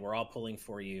there, and we're all pulling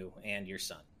for you and your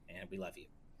son. And we love you.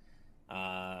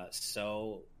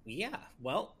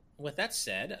 Well, with that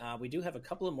said, we do have a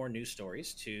couple of more news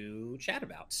stories to chat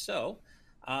about. So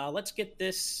let's get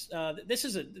this. This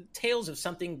is tales of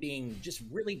something being just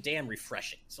really damn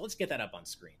refreshing. So let's get that up on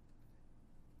screen.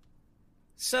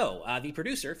 So the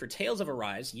producer for Tales of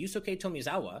Arise, Yusuke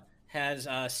Tomizawa, has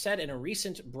said in a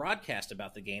recent broadcast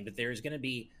about the game that there is going to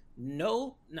be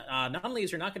not only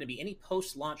is there not going to be any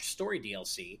post-launch story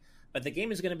DLC, but the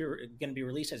game is going to be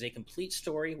released as a complete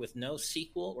story with no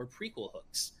sequel or prequel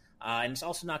hooks. And it's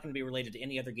also not going to be related to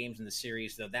any other games in the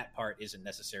series, though that part isn't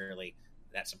necessarily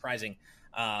that surprising.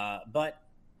 But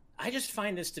I just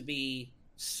find this to be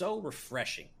so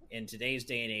refreshing in today's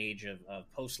day and age of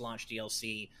post-launch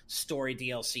DLC, story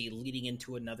DLC leading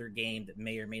into another game that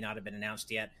may or may not have been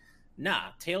announced yet.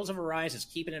 Tales of Arise is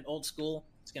keeping it old school.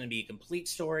 It's going to be a complete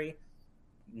story.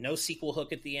 No sequel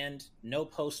hook at the end, no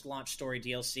post-launch story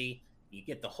DLC. You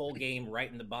get the whole game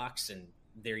right in the box, and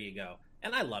there you go.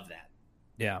 And I love that.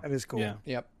 Yeah. That is cool. Yeah.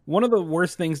 Yep. One of the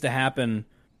worst things to happen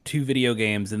to video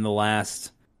games in the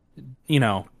last,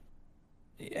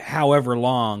 however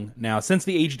long now, since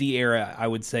the HD era, I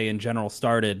would say in general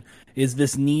started, is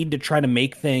this need to try to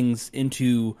make things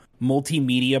into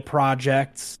multimedia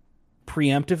projects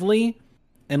preemptively.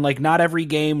 And not every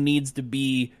game needs to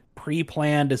be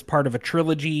pre-planned as part of a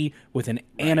trilogy with an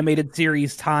animated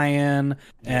series tie-in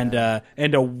and a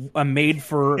made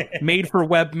for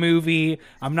web movie.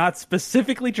 I'm not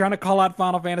specifically trying to call out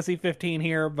Final Fantasy 15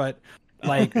 here, but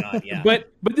but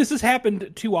this has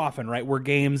happened too often, right? Where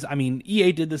games,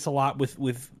 EA did this a lot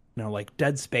with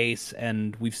Dead Space,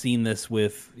 and we've seen this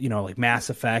with Mass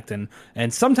Effect, and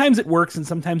sometimes it works and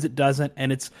sometimes it doesn't,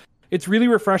 and it's really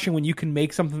refreshing when you can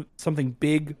make something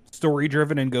big,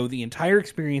 story-driven, and go, the entire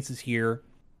experience is here.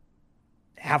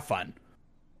 Have fun.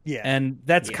 Yeah. And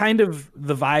that's kind of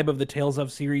the vibe of the Tales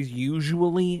of series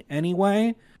usually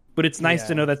anyway, but it's nice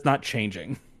to know that's not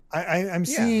changing. I'm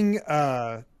seeing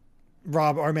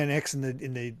Rob Arman X in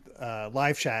the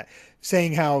live chat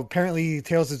saying how apparently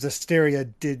Tales of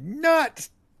Zestiria did not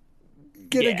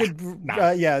get a good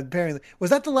apparently. Was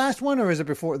that the last one, or is it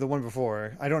before the one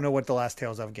before? I don't know what the last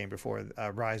Tales of game before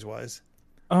Rise was.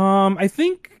 I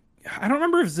think I don't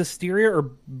remember if Zestiria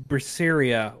or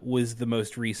Berseria was the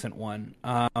most recent one.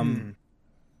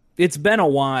 It's been a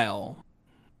while,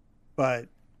 but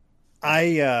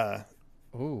I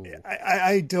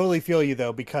totally feel you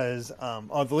though, because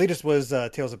the latest was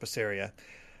Tales of Berseria.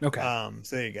 Okay.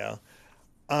 So there you go.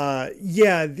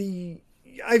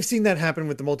 I've seen that happen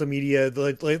with the multimedia.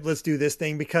 Let's do this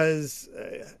thing because,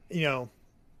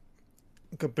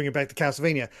 bring it back to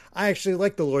Castlevania. I actually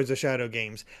like the Lords of Shadow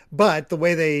games, but the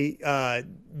way they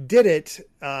did it,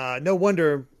 no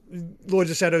wonder Lords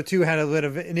of Shadow 2 had a bit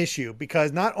of an issue,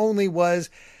 because not only was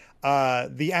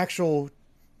the actual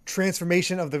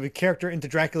transformation of the character into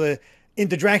Dracula,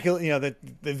 the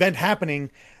event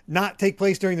happening not take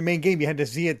place during the main game. You had to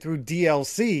see it through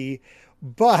DLC,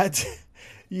 but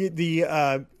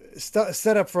the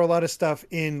setup for a lot of stuff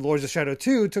in Lords of Shadow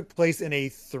 2 took place in a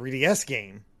 3DS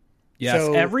game. Yes,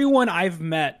 so, everyone I've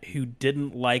met who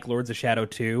didn't like Lords of Shadow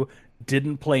 2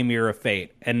 didn't play Mirror of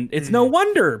Fate. And it's no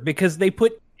wonder, because they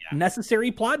put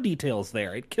necessary plot details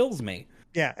there. It kills me.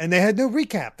 Yeah, and they had no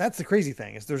recap. That's the crazy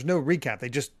thing, is there's no recap. They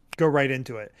just go right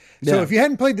into it. So if you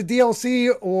hadn't played the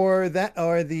DLC or the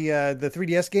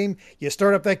 3DS game, you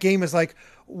start up that game as like,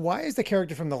 why is the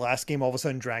character from the last game all of a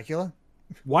sudden Dracula?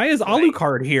 Why is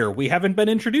Alucard here? We haven't been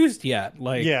introduced yet.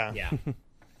 Yeah.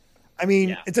 I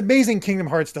mean, it's amazing Kingdom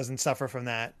Hearts doesn't suffer from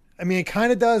that. I mean, it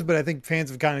kind of does, but I think fans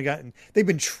have kind of they've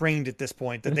been trained at this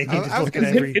point that they need to look at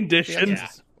every condition.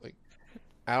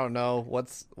 I don't know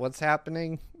what's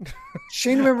happening.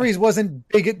 Chain of Memories wasn't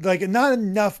big, not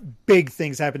enough big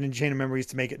things happened in Chain of Memories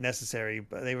to make it necessary,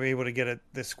 but they were able to get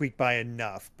the squeak by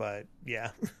enough. But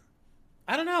yeah.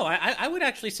 I don't know. I would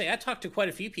actually say I talked to quite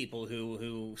a few people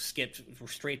who skipped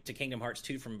straight to Kingdom Hearts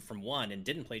 2 from 1 and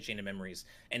didn't play Chain of Memories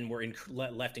and were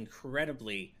left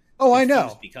incredibly I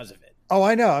know because of it. Oh,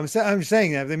 I know. I'm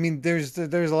saying that. I mean, there's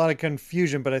a lot of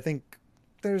confusion, but I think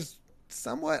there's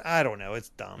somewhat. I don't know. It's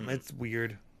dumb. It's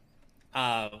weird.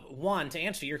 Juan, to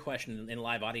answer your question in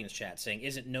live audience chat, saying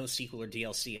isn't no sequel or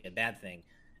DLC a bad thing?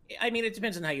 I mean, it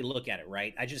depends on how you look at it,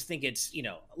 right? I just think it's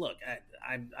look.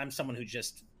 I'm someone who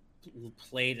just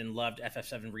played and loved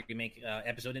FF7 Remake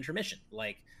episode Intermission.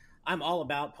 Like, I'm all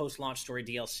about post-launch story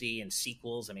DLC and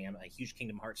sequels. I mean, I'm a huge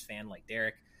Kingdom Hearts fan like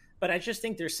Derek, but I just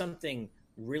think there's something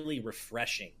really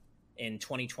refreshing in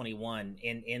 2021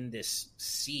 in this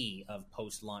sea of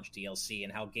post-launch DLC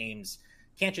and how games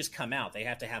can't just come out. They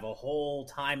have to have a whole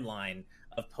timeline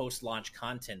of post-launch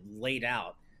content laid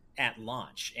out at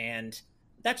launch, and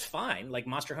that's fine. Like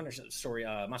Monster Hunter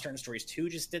Stories 2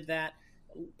 just did that.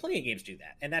 Plenty of games do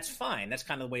that, and that's fine. That's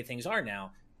kind of the way things are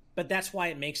now. But that's why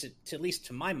it makes it, at least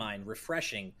to my mind,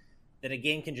 refreshing that a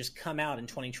game can just come out in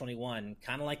 2021,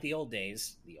 kind of like the old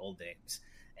days,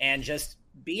 and just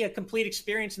be a complete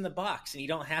experience in the box. And you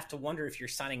don't have to wonder if you're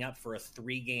signing up for a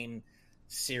 3-game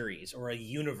series or a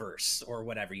universe or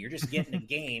whatever. You're just getting a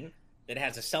game that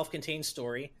has a self-contained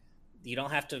story. You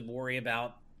don't have to worry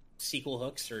about sequel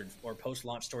hooks or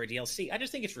post-launch story DLC. I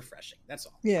just think it's refreshing. That's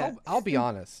all. Yeah, I'll be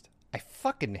honest. I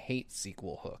fucking hate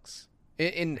sequel hooks.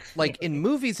 In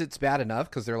movies, it's bad enough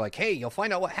because they're like, hey, you'll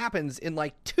find out what happens in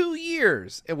 2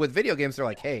 years. And with video games, they're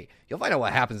like, hey, you'll find out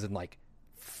what happens in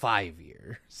 5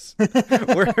 years.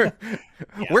 We're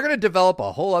gonna develop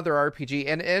a whole other RPG,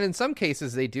 and in some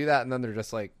cases they do that, and then they're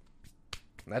just like,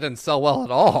 that didn't sell well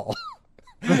at all.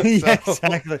 Yeah,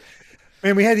 exactly. I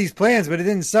mean, we had these plans, but it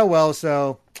didn't sell well,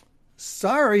 so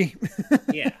sorry.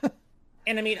 Yeah.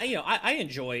 And I mean, I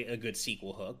enjoy a good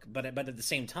sequel hook, but at the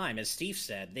same time, as Steve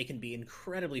said, they can be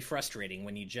incredibly frustrating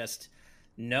when you just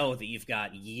know that you've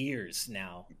got years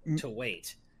now to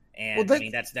wait. And I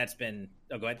mean, that's been.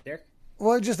 Oh, go ahead, Derek.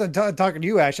 Well, just talking to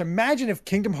you, Ash. Imagine if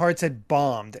Kingdom Hearts had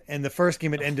bombed and the first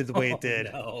game had ended the way it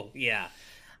did. No, yeah,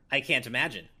 I can't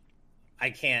imagine.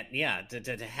 I can't. Yeah,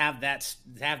 to have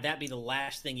that be the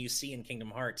last thing you see in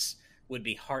Kingdom Hearts would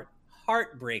be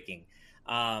heartbreaking.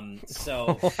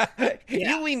 So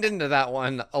you leaned into that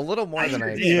one a little more than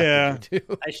I did. Yeah,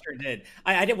 I sure did.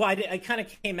 I did. Well, I kind of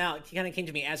came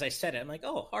to me as I said it. I'm like,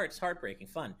 oh, Hearts, heartbreaking,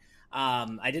 fun.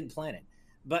 I didn't plan it,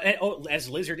 but as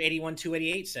Lizard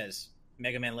 81288 says,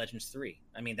 Mega Man Legends 3.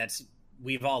 I mean,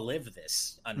 we've all lived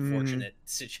this unfortunate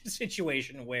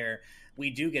situation where we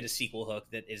do get a sequel hook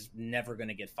that is never going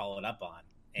to get followed up on.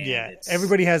 And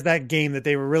everybody has that game that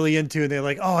they were really into, and they're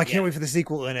like, oh, I can't wait for the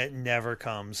sequel, and it never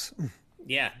comes.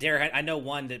 Yeah, Derek, I know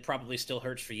one that probably still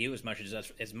hurts for you as much as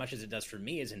it does for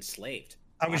me is Enslaved.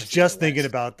 I was just thinking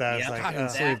about that. Yeah,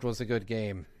 Enslaved was a good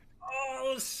game. Oh,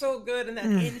 it was so good, and that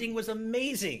ending was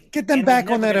amazing. Get them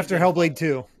back on that after Hellblade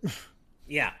 2.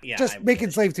 Yeah. Just make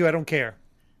Enslaved 2. I don't care.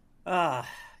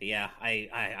 Yeah,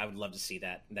 I would love to see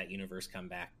that universe come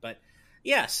back. But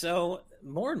yeah, so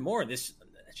more and more, this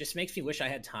just makes me wish I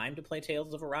had time to play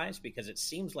Tales of Arise, because it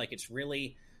seems like it's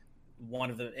really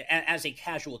one of the, as a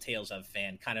casual Tales of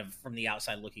fan, kind of from the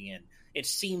outside looking in, it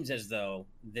seems as though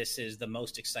this is the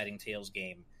most exciting Tales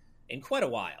game in quite a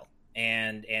while.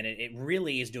 And it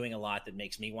really is doing a lot that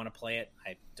makes me want to play it.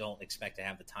 I don't expect to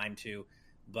have the time to,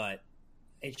 but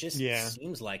it just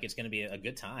seems like it's going to be a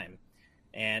good time.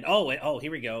 And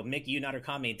here we go. Mick Yu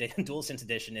Narukami DualSense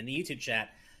Edition in the YouTube chat.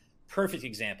 Perfect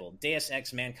example. Deus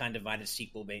Ex Mankind Divided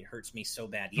sequel bait hurts me so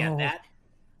bad. Yeah,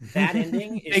 that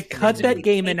ending is they cut that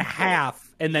game in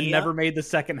half and then never made the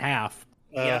second half.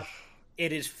 Yeah.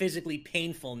 It is physically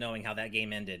painful knowing how that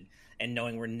game ended and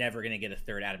knowing we're never going to get a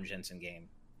third Adam Jensen game.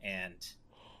 And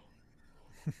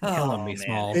killing me,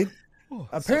 Small.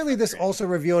 Apparently, this also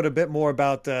revealed a bit more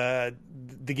about the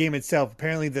game itself.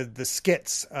 Apparently, the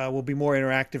skits will be more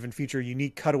interactive and feature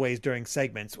unique cutaways during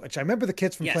segments, which I remember the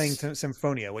kids from playing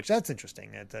Symphonia, which that's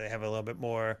interesting that they have a little bit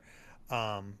more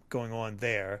going on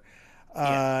there.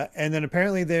 And then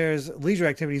apparently there's leisure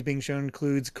activities being shown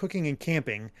includes cooking and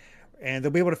camping. And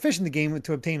they'll be able to fish in the game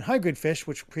to obtain high-grade fish,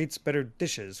 which creates better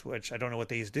dishes, which I don't know what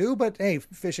these do, but hey,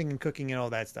 fishing and cooking and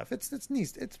all that stuff. It's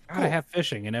neat. It's cool. Gotta have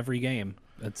fishing in every game.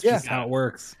 That's just how it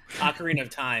works. Ocarina of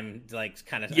Time,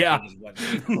 kind of, is what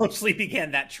mostly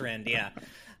began that trend,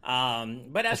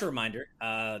 But as a reminder,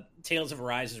 Tales of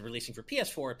Arise is releasing for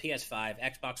PS4, PS5,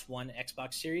 Xbox One,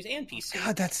 Xbox Series, and PC.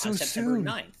 God, that's so on September soon.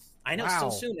 9th. I know, it's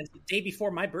so soon. It's the day before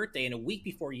my birthday and a week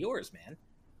before yours, man.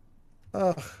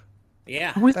 Ugh.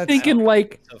 Yeah, I was thinking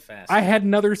so fast. I had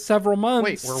another several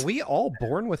months. Wait, were we all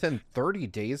born within 30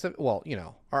 days of? Well,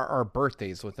 our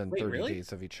birthdays within 30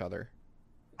 days of each other.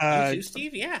 You too,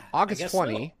 Steve? Yeah. August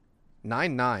 20,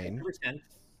 9/9,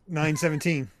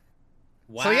 9/17.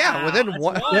 Wow. So yeah,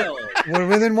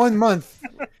 within 1 month.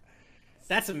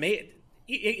 That's amazing.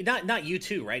 Not you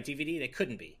too, right? DVD? They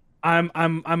couldn't be. I'm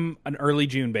an early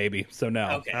June baby, so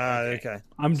no. Okay.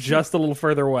 I'm just a little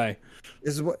further away.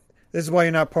 This is why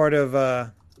you're not part of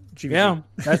GVG. Yeah,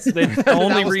 that's the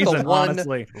only reason,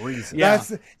 honestly. Yeah.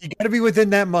 You got to be within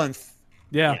that month.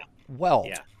 Yeah. Well,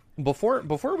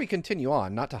 before we continue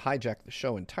on, not to hijack the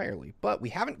show entirely, but we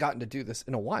haven't gotten to do this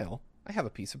in a while. I have a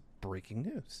piece of breaking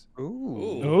news.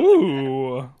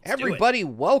 Ooh. Everybody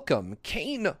welcome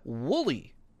Kane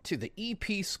Woolley to the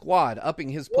EP squad, upping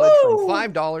his pledge from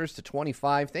 $5 to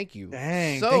 $25. Thank you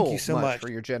thank you so much for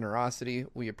your generosity.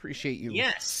 We appreciate you.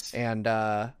 Yes. And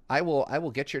I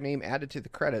will get your name added to the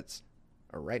credits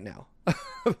right now.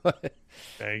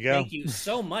 There you go. Thank you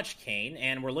so much, Kane.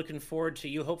 And we're looking forward to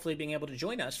you hopefully being able to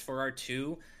join us for our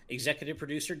 2 executive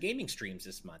producer gaming streams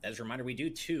this month. As a reminder, we do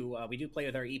play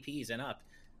with our EPs and up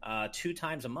 2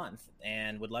 times a month,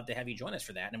 and would love to have you join us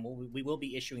for that. And we will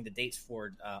be issuing the dates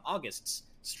for August's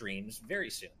streams very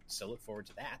soon, so look forward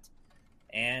to that.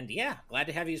 And yeah, glad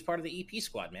to have you as part of the EP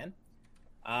squad, man.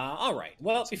 All right,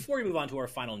 well, before we move on to our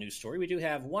final news story, we do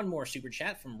have one more super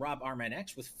chat from Rob Arman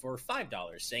X for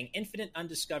 $5 saying Infinite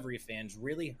Undiscovery fans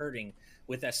really hurting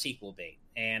with that sequel bait.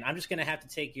 And I'm just gonna have to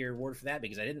take your word for that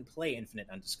because I didn't play Infinite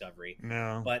Undiscovery.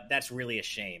 No, but that's really a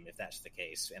shame if that's the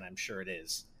case, and I'm sure it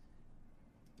is.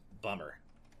 Bummer.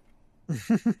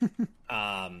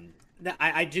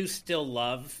 I do still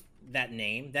love that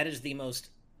name. That is the most,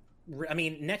 I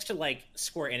mean, next to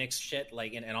Square Enix shit,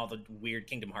 and all the weird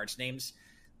Kingdom Hearts names,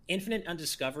 Infinite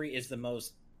Undiscovery is the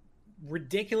most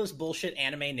ridiculous bullshit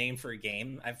anime name for a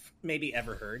game I've maybe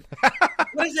ever heard.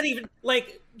 What does that even,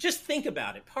 just think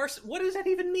about it. What does that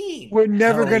even mean? We're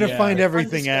never going to find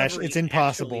everything, Ash. It's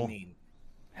impossible.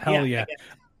 Hell yeah.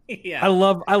 Yeah. I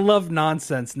love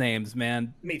nonsense names,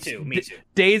 man. Me too.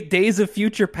 Days of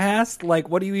Future Past,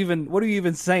 what are you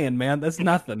even saying, man? That's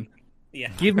nothing. Yeah.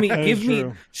 Give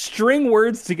me string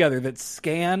words together that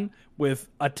scan with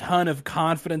a ton of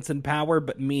confidence and power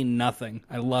but mean nothing.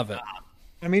 I love it.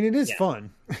 I mean, it is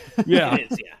fun. Yeah.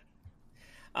 It is,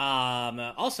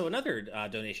 yeah. Also, another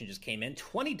donation just came in,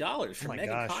 $20 from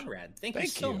Megan Conrad. Thank you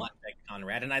so much, Megan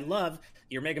Conrad. And I love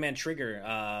your Mega Man Trigger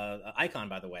icon,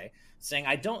 by the way, saying,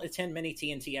 I don't attend many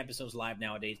TNT episodes live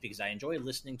nowadays because I enjoy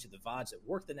listening to the VODs at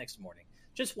work the next morning.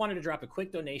 Just wanted to drop a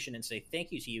quick donation and say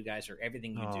thank you to you guys for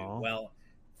everything you do. Well,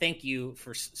 thank you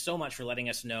for so much for letting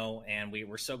us know, and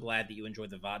we're so glad that you enjoy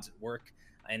the VODs at work.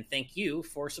 And thank you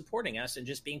for supporting us and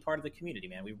just being part of the community,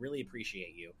 man. We really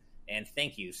appreciate you. And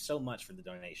thank you so much for the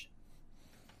donation.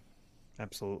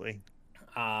 Absolutely.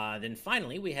 Then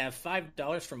finally, we have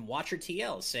 $5 from Watcher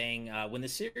TL saying, when the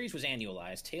series was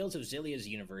annualized, Tales of Xillia's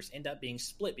universe ended up being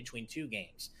split between 2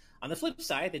 games. On the flip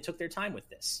side, they took their time with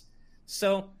this.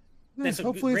 So that's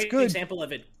a great example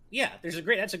of it. Yeah, that's a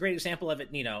great example of it.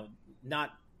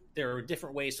 There are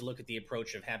different ways to look at the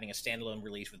approach of having a standalone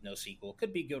release with no sequel.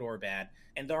 Could be good or bad.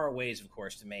 And there are ways, of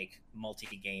course, to make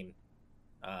multi-game,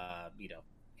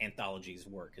 anthologies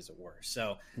work, as it were.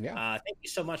 So thank you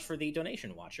so much for the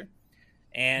donation, Watcher.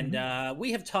 And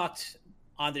we have talked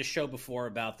on this show before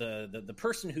about the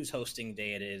person whose hosting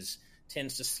day it is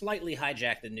tends to slightly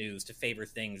hijack the news to favor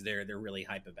things they're really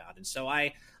hype about. And so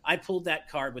I pulled that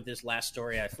card with this last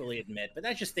story, I fully admit, but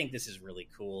I just think this is really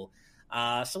cool.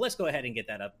 So let's go ahead and get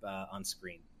that up on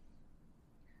screen.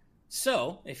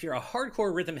 So if you're a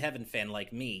hardcore Rhythm Heaven fan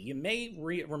like me, you may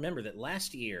remember that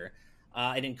last year,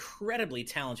 an incredibly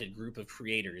talented group of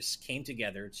creators came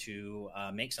together to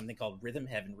make something called Rhythm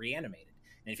Heaven Reanimated.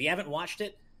 And if you haven't watched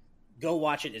it, go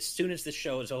watch it as soon as the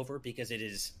show is over, because it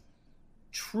is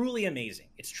truly amazing.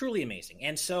 It's truly amazing.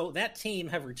 And so that team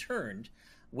have returned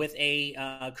with a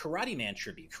Karate Man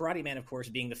tribute. Karate Man, of course,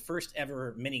 being the first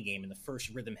ever minigame in the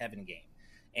first Rhythm Heaven game.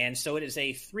 And so it is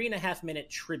a 3.5-minute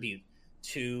tribute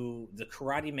to the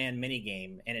Karate Man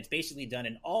minigame, and it's basically done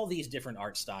in all these different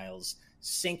art styles,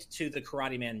 synced to the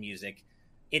Karate Man music.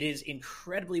 It is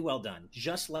incredibly well done,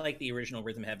 just like the original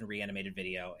Rhythm Heaven Reanimated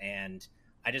video, and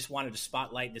I just wanted to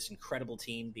spotlight this incredible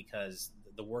team because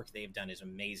the work they've done is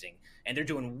amazing, and they're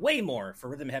doing way more for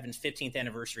Rhythm Heaven's 15th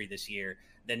anniversary this year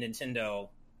than Nintendo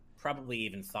probably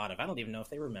even thought of. I don't even know if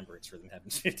they remember it's Rhythm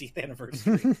Heaven's 50th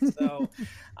anniversary. So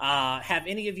have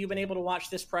any of you been able to watch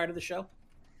this prior to the show?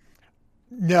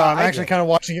 No, I'm actually kind of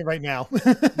watching it right now.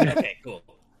 Okay, cool.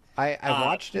 I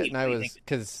watched it, and I was,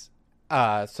 because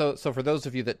so for those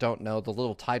of you that don't know, the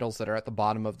little titles that are at the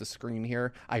bottom of the screen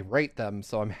here, I rate them,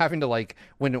 so I'm having to, like,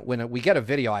 when we get a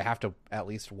video, I have to at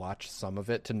least watch some of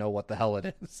it to know what the hell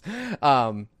it is.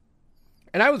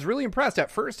 And I was really impressed. At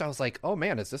first, I was like, oh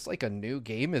man, is this like a new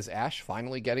game? Is Ash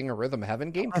finally getting a Rhythm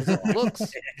Heaven game? Because it looks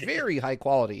very high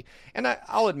quality. And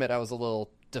I'll admit I was a little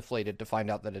deflated to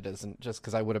find out that it isn't, just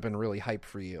because I would have been really hyped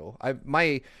for you.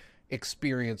 My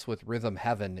experience with Rhythm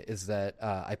Heaven is that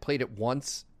I played it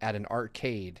once at an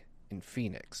arcade in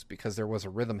Phoenix, because there was a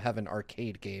Rhythm Heaven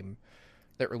arcade game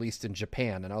that released in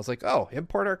Japan, and I was like, oh,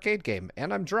 import arcade game,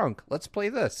 and I'm drunk, let's play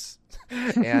this.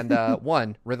 And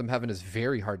one, Rhythm Heaven is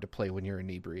very hard to play when you're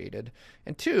inebriated,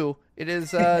 and two, it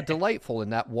is delightful in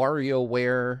that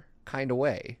WarioWare kind of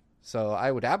way. So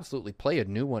I would absolutely play a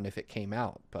new one if it came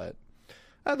out, but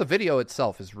the video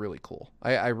itself is really cool.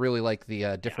 I really like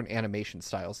the different animation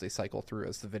styles they cycle through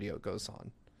as the video goes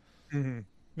on. Mm-hmm.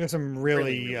 There's some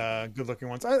really good-looking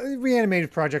ones.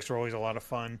 Reanimated projects are always a lot of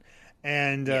fun.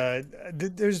 And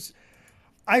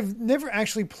I've never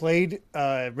actually played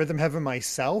Rhythm Heaven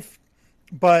myself,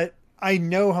 but I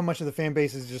know how much of the fan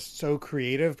base is just so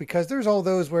creative, because there's all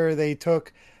those where they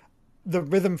took the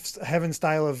Rhythm Heaven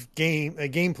style of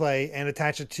gameplay and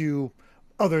attach it to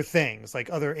other things, like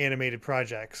other animated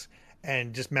projects,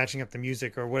 and just matching up the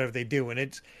music or whatever they do.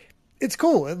 And it's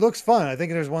cool. It looks fun. I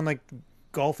think there's one like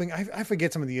golfing. I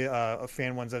forget some of the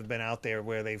fan ones that have been out there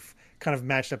where they've kind of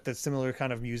matched up that similar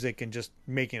kind of music and just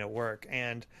making it work.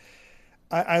 And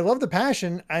I love the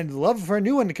passion. I'd love for a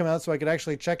new one to come out so I could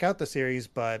actually check out the series,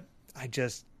 but I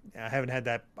haven't had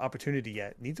that opportunity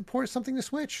yet. Need to port something to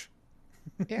Switch.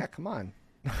 Yeah, come on.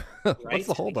 Right? What's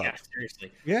the holdup? Yeah,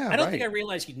 seriously. Yeah, I don't think I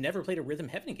realized you'd never played a Rhythm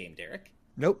Heaven game, Derek.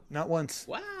 Nope, not once.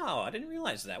 Wow, I didn't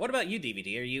realize that. What about you,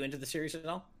 DVD? Are you into the series at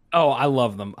all? Oh, I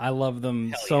love them. I love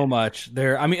them so much.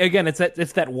 I mean, again, it's that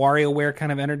WarioWare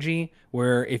kind of energy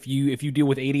where if you deal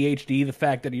with ADHD, the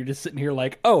fact that you're just sitting here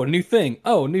like, oh, a new thing,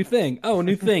 oh, new thing, oh,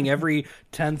 new thing every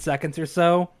 10 seconds or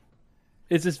so,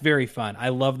 it's just very fun. I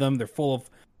love them. They're full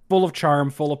of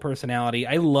charm, full of personality.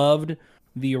 I loved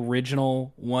the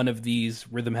original one of these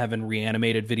Rhythm Heaven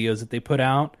Reanimated videos that they put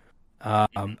out.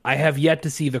 I have yet to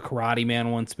see the Karate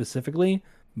Man one specifically,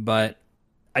 but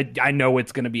I know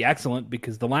it's going to be excellent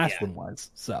because the last one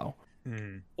was. So,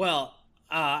 well,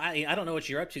 I don't know what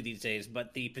you're up to these days,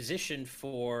 but the position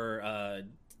for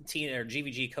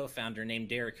GVG co-founder named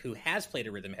Derek, who has played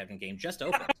a Rhythm Heaven game, just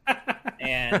opened.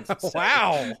 And so,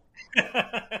 wow.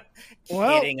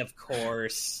 Kidding, of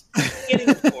course.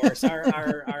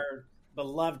 Our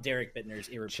beloved Derek Bittner's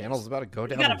irreplaceable. Channel's about to go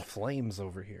down in flames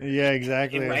over here. Yeah,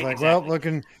 exactly. Right, I was like,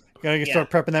 exactly. Gotta start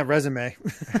prepping that resume.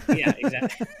 Yeah,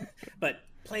 exactly. But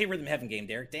play a Rhythm Heaven game,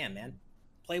 Derek. Damn, man.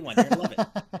 Play one. You're going to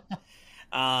love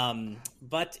it.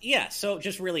 But yeah, so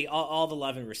just really all the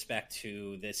love and respect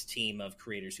to this team of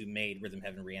creators who made Rhythm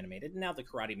Heaven Reanimated, and now the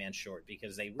Karate Man short,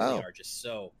 because they really are just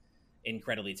so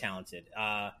incredibly talented.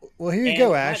 Well, here you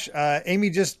go, Ash. Amy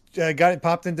just got it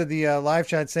popped into the live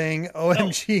chat saying,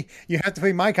 OMG, you have to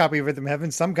play my copy of Rhythm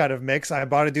Heaven, some kind of mix I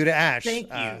bought it due to Ash.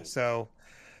 Thank you. So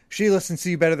she listens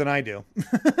to you better than I do.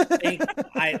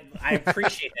 I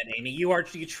appreciate that, Amy. You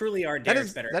truly are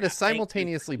Derek's better. That is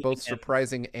simultaneously both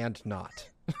surprising and not.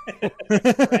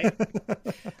 Right?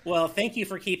 Well, thank you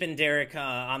for keeping Derek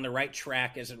on the right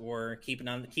track, as it were, keeping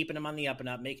him on the up and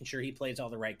up, making sure he plays all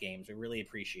the right games. We really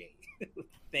appreciate it.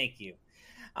 Thank you.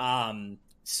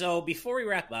 So before we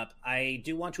wrap up, I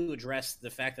do want to address the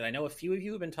fact that I know a few of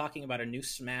you have been talking about a new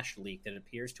Smash leak that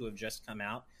appears to have just come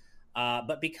out.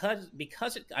 But because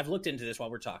I've looked into this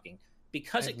while we're talking,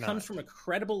 because it comes from a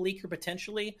credible leaker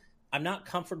potentially, I'm not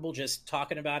comfortable just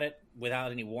talking about it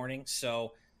without any warning.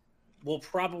 So we'll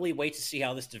probably wait to see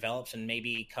how this develops and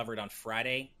maybe cover it on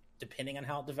Friday, depending on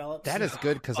how it develops. That is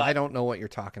good because I don't know what you're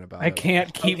talking about. I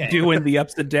can't keep doing the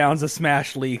ups and downs of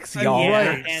Smash leaks, y'all.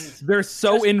 Yeah, and they're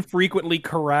so infrequently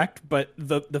correct, but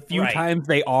the few times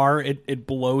they are, it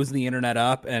blows the internet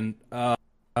up. And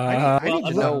I need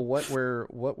to know what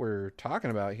we're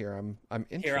talking about here. I'm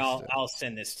interested. Here, I'll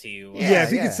send this to you. Yeah,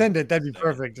 if you could send it, that'd be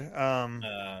perfect.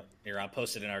 Here, I'll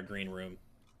post it in our green room.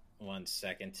 1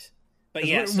 second. But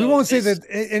yeah, we won't say that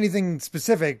anything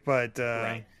specific, but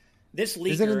right. This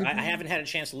leaker, I haven't had a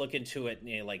chance to look into it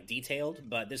like detailed,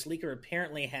 but this leaker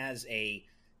apparently has a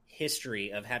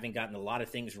history of having gotten a lot of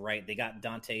things right. They got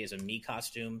Dante as a Mii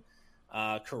costume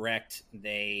correct.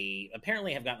 They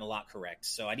apparently have gotten a lot correct.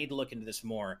 So I need to look into this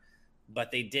more.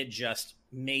 But they did just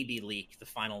maybe leak the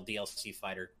final DLC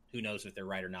fighter. Who knows if they're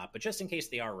right or not? But just in case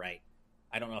they are right,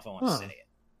 I don't know if I want to say it.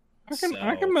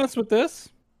 I can mess with this.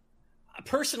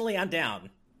 Personally, I'm down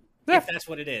if that's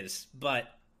what it is. But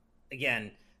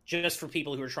again, just for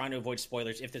people who are trying to avoid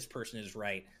spoilers, if this person is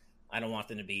right, I don't want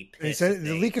them to be pissed. They said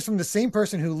the leak is from the same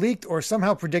person who leaked or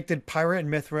somehow predicted Pyra and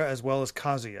Mythra as well as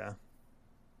Kazuya.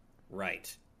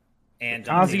 Right. And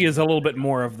Kazuya is a little bit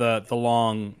more of the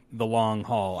long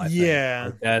haul, I think. Yeah.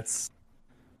 Like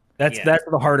that's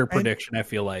the harder prediction, I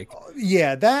feel like.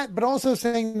 Yeah, that, but also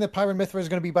saying that Pyra and Mythra is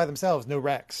going to be by themselves, no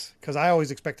Rex, because I always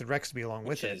expected Rex to be along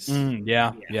with it.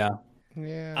 Yeah.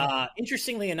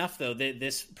 Interestingly enough, though,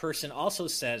 this person also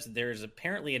says there's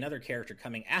apparently another character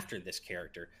coming after this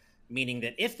character, meaning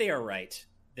that if they are right,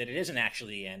 that it isn't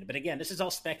actually the end. But again, this is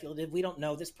all speculative. We don't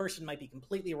know. This person might be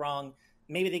completely wrong.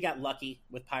 Maybe they got lucky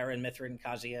with Pyra and Mythra and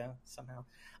Kazuya somehow.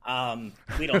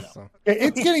 We don't know.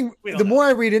 It's getting the more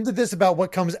I read into this about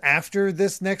what comes after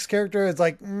this next character, it's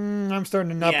like I'm starting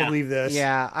to not believe this.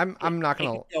 Yeah, I'm not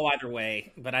gonna go either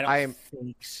way, but I don't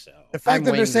think so. The fact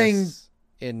that they're saying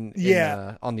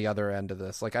on the other end of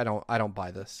this, like I don't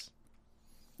buy this.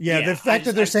 Yeah, the fact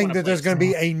that they're saying that there's going to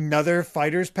be another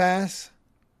Fighter's Pass.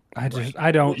 I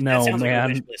don't know,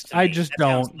 man. I just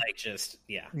don't.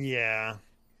 Yeah.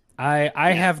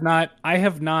 I have not.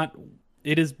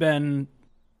 It has been.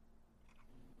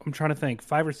 I'm trying to think,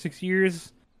 5 or 6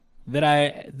 years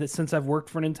that since I've worked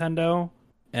for Nintendo,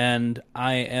 and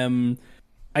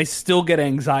I still get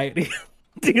anxiety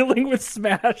dealing with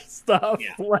Smash stuff.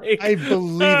 Yeah. Like I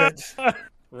believe it.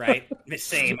 Right,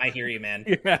 same. I hear you, man.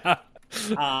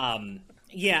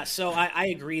 Yeah. So I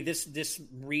agree. This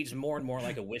reads more and more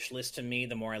like a wish list to me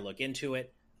the more I look into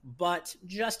it. But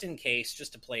just in case,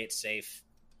 just to play it safe,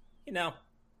 we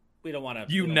don't want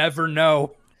to. You never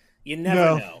know. You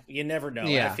never know. You never know.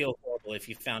 Yeah. I feel horrible if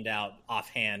you found out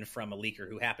offhand from a leaker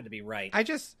who happened to be right.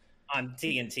 On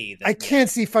TNT. I can't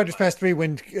see Fighters Pass 3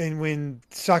 when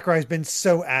Sakurai has been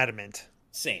so adamant.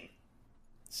 Same.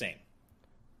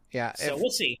 Yeah. So we'll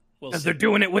see. Because they're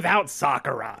doing it without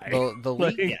Sakurai. The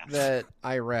leak that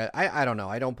I read, I don't know.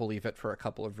 I don't believe it for a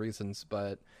couple of reasons,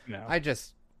 but I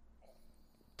just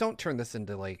don't turn this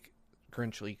into like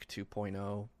Grinch Leak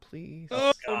 2.0, please.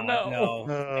 Oh,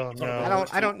 no.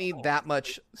 I don't need that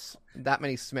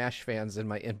many Smash fans in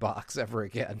my inbox ever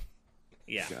again.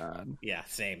 Yeah. God. Yeah,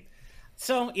 same.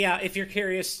 So, if you're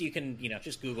curious, you can,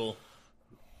 just Google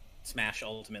Smash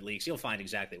Ultimate Leaks. You'll find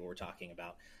exactly what we're talking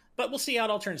about. But we'll see how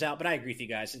it all turns out. But I agree with you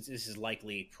guys. This is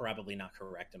probably not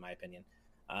correct in my opinion.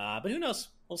 But who knows?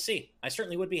 We'll see. I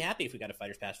certainly would be happy if we got a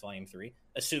Fighters Pass Volume 3,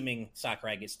 assuming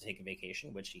Sakurai gets to take a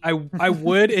vacation, which he... I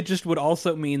would. It just would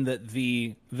also mean that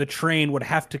the train would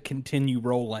have to continue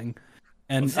rolling.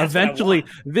 And eventually,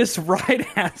 this ride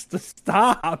has to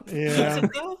stop. Yeah.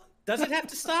 Does it have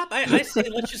to stop? I say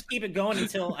let's just keep it going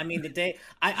until, the day...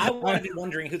 I want to be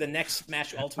wondering who the next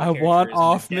Smash Ultimate character is. I want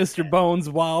off Mr. Bones'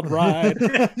 wild ride.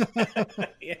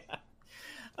 Yeah.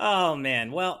 Oh,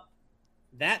 man. Well...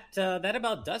 That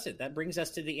about does it. That brings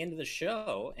us to the end of the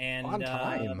show, and on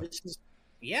time.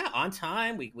 On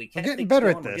time. We're getting better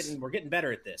at this. We're getting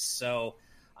better at this. So,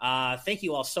 thank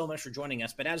you all so much for joining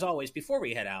us. But as always, before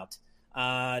we head out,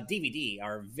 DVD,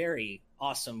 our very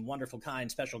awesome, wonderful,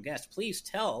 kind, special guest, please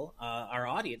tell our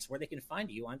audience where they can find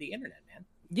you on the internet, man.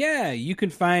 Yeah, you can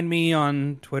find me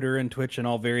on Twitter and Twitch and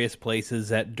all various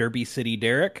places at Derby City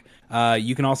Derek.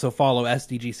 You can also follow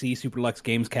SDGC Superlux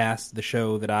Gamescast, the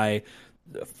show that I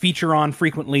feature on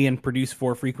frequently and produce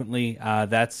for frequently.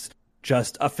 That's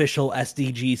just official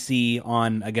SDGC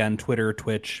on, again, Twitter,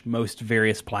 Twitch, most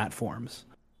various platforms.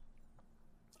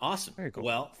 Awesome. Very cool.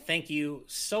 Well, thank you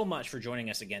so much for joining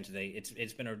us again today.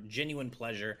 It's been a genuine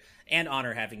pleasure and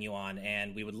honor having you on,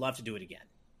 and we would love to do it again.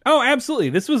 Oh,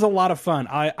 absolutely. This was a lot of fun.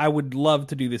 I would love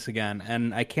to do this again,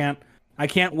 and I can't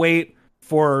wait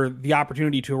for the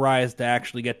opportunity to arise to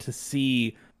actually get to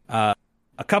see a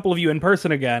couple of you in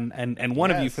person again, and one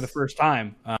of you for the first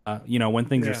time, when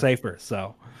things are safer.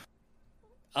 So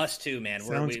us too, man.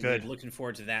 We're looking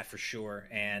forward to that for sure.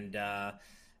 And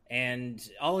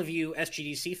all of you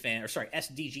SDGC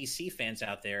fans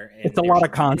out there. It's a lot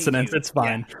of consonants. It's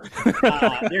fine.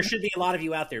 Yeah. There should be a lot of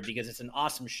you out there because it's an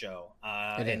awesome show.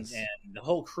 It is. And the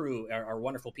whole crew are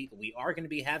wonderful people. We are going to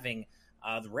be having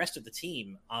the rest of the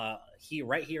team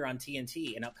right here on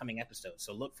TNT in upcoming episodes.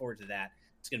 So look forward to that.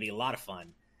 It's going to be a lot of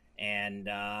fun. And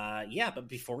but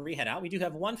before we head out, we do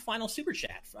have one final super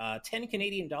chat, $10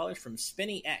 Canadian from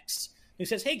Spinny X, who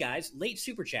says, "Hey guys, late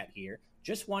super chat here.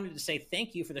 Just wanted to say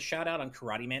thank you for the shout out on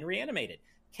Karate Man Reanimated.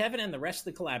 Kevin and the rest of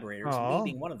the collaborators, me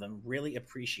being one of them, really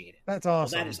appreciate it." That's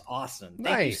awesome. Well, that is awesome.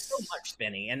 Nice. Thank you so much,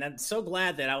 Spinny. And I'm so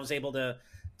glad that I was able to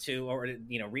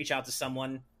reach out to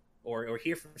someone or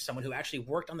hear from someone who actually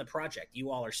worked on the project. You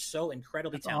all are so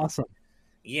incredibly talented. Awesome.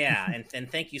 Yeah,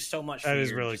 and thank you so much. That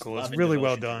is really cool. It's really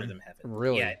well done.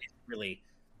 Really, yeah, it's really,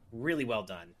 really well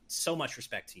done. So much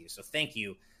respect to you. So thank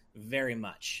you very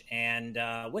much. And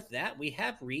with that, we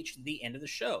have reached the end of the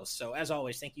show. So as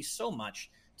always, thank you so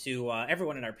much to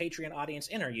everyone in our Patreon audience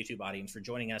and our YouTube audience for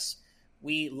joining us.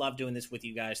 We love doing this with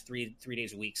you guys three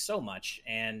days a week so much.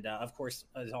 And of course,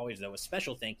 as always, though, a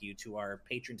special thank you to our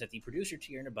patrons at the producer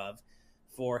tier and above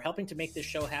for helping to make this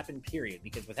show happen, period.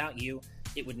 Because without you,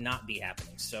 it would not be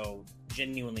happening. So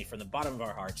genuinely, from the bottom of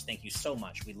our hearts, thank you so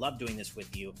much. We love doing this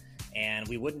with you, and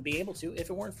we wouldn't be able to if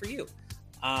it weren't for you.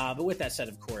 But with that said,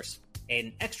 of course,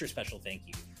 an extra special thank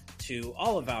you to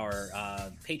all of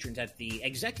our patrons at the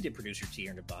executive producer tier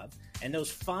and above. And those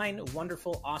fine,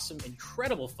 wonderful, awesome,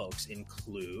 incredible folks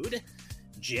include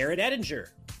Jared Edinger,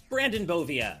 Brandon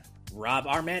Bovia, Rob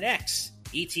Armand X,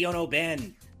 Etiono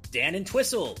Ben, Dan and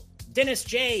Twistle, Dennis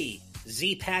J,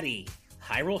 Z Patty,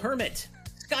 Hyrule Hermit,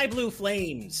 Sky Blue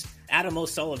Flames, Adam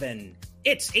O'Sullivan,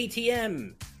 It's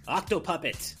ATM,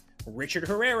 Octopuppet, Richard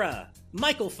Herrera,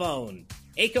 Michael Phone,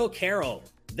 Aiko Carroll,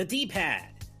 The D-Pad,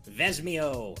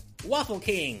 Vesmio, Waffle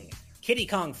King, Kitty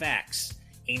Kong Fax,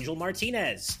 Angel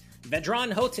Martinez,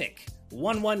 Vedran Hotik,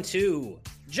 112,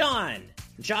 John,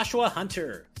 Joshua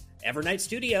Hunter, Evernight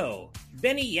Studio,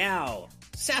 Benny Yao,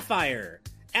 Sapphire,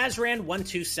 Azran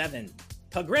 127,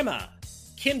 Pagrima,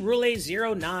 Kim Rule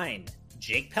 09,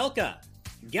 Jake Pelka,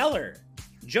 Geller,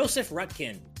 Joseph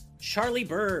Rutkin, Charlie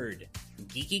Bird,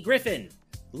 Geeky Griffin,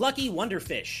 Lucky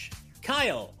Wonderfish,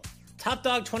 Kyle, Top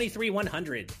Dog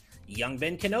 23100, Young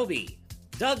Ben Kenobi,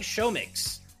 Doug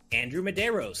Shomix, Andrew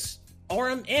Medeiros,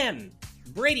 Orem M,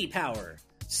 Brady Power,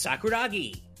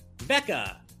 Sakuragi,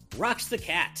 Becca, Rocks the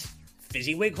Cat,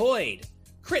 Fizzywig Hoyd,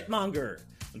 Critmonger,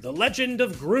 The Legend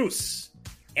of Groose,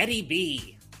 Eddie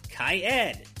B, Kai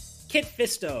Ed, Kit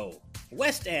Fisto,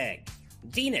 West Egg,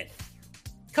 Deaneth,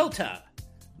 Kota,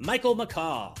 Michael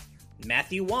McCaw,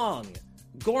 Matthew Wong,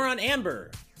 Goron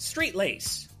Amber, Straight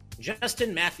Lace,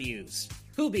 Justin Matthews,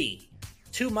 Hoobie,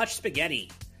 Too Much Spaghetti,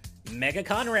 Mega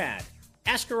Conrad,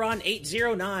 Ascaron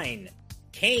 809,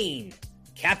 Kane,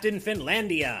 Captain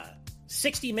Finlandia,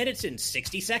 60 Minutes and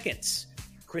 60 Seconds,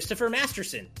 Christopher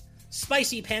Masterson,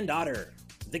 Spicy Pandotter,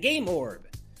 The Game Orb,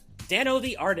 Dano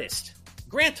the Artist,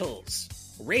 Grantles,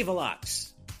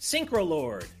 Ravelox, Synchro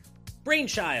Lord,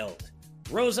 Brainchild,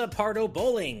 Rosa Pardo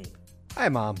Bowling. Hi,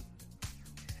 Mom.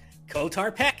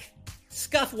 Kotar Peck,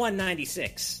 Scuff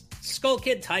 196, Skull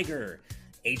Kid Tiger,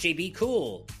 HAB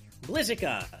Cool,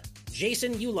 Blizzica,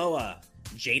 Jason Uloa,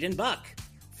 Jaden Buck,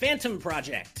 Phantom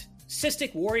Project,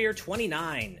 Cystic Warrior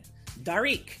 29,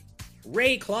 Darik,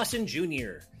 Ray Clausen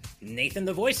Jr., Nathan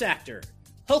the Voice Actor,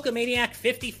 Hulkamaniac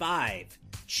 55,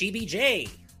 Chibi J,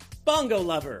 Bongo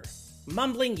Lover,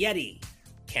 Mumbling Yeti,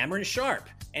 Cameron Sharp,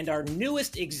 and our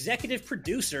newest executive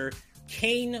producer,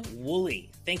 Kane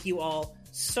Woolley. Thank you all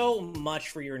so much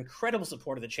for your incredible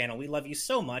support of the channel. We love you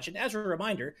so much. And as a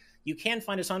reminder, you can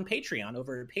find us on Patreon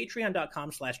over at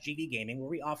patreon.com/GDgaming, where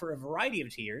we offer a variety of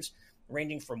tiers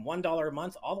ranging from $1 a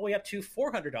month all the way up to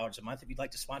 $400 a month if you'd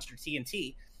like to sponsor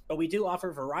TNT. But we do offer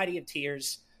a variety of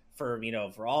tiers for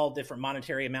all different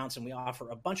monetary amounts, and we offer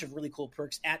a bunch of really cool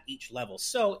perks at each level.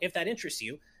 So if that interests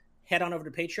you, head on over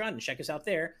to Patreon and check us out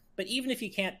there. But even if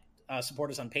you can't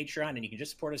support us on Patreon and you can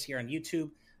just support us here on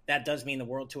YouTube, that does mean the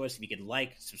world to us. If you could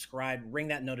like, subscribe, ring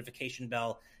that notification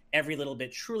bell, every little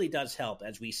bit truly does help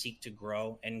as we seek to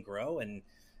grow and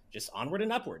just onward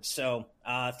and upwards. So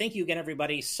thank you again,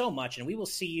 everybody, so much. And we will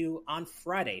see you on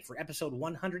Friday for episode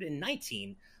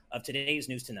 119 of Today's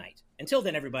News Tonight. Until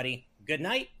then, everybody, good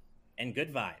night and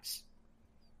good vibes.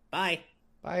 Bye.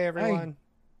 Bye, everyone.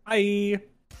 Bye.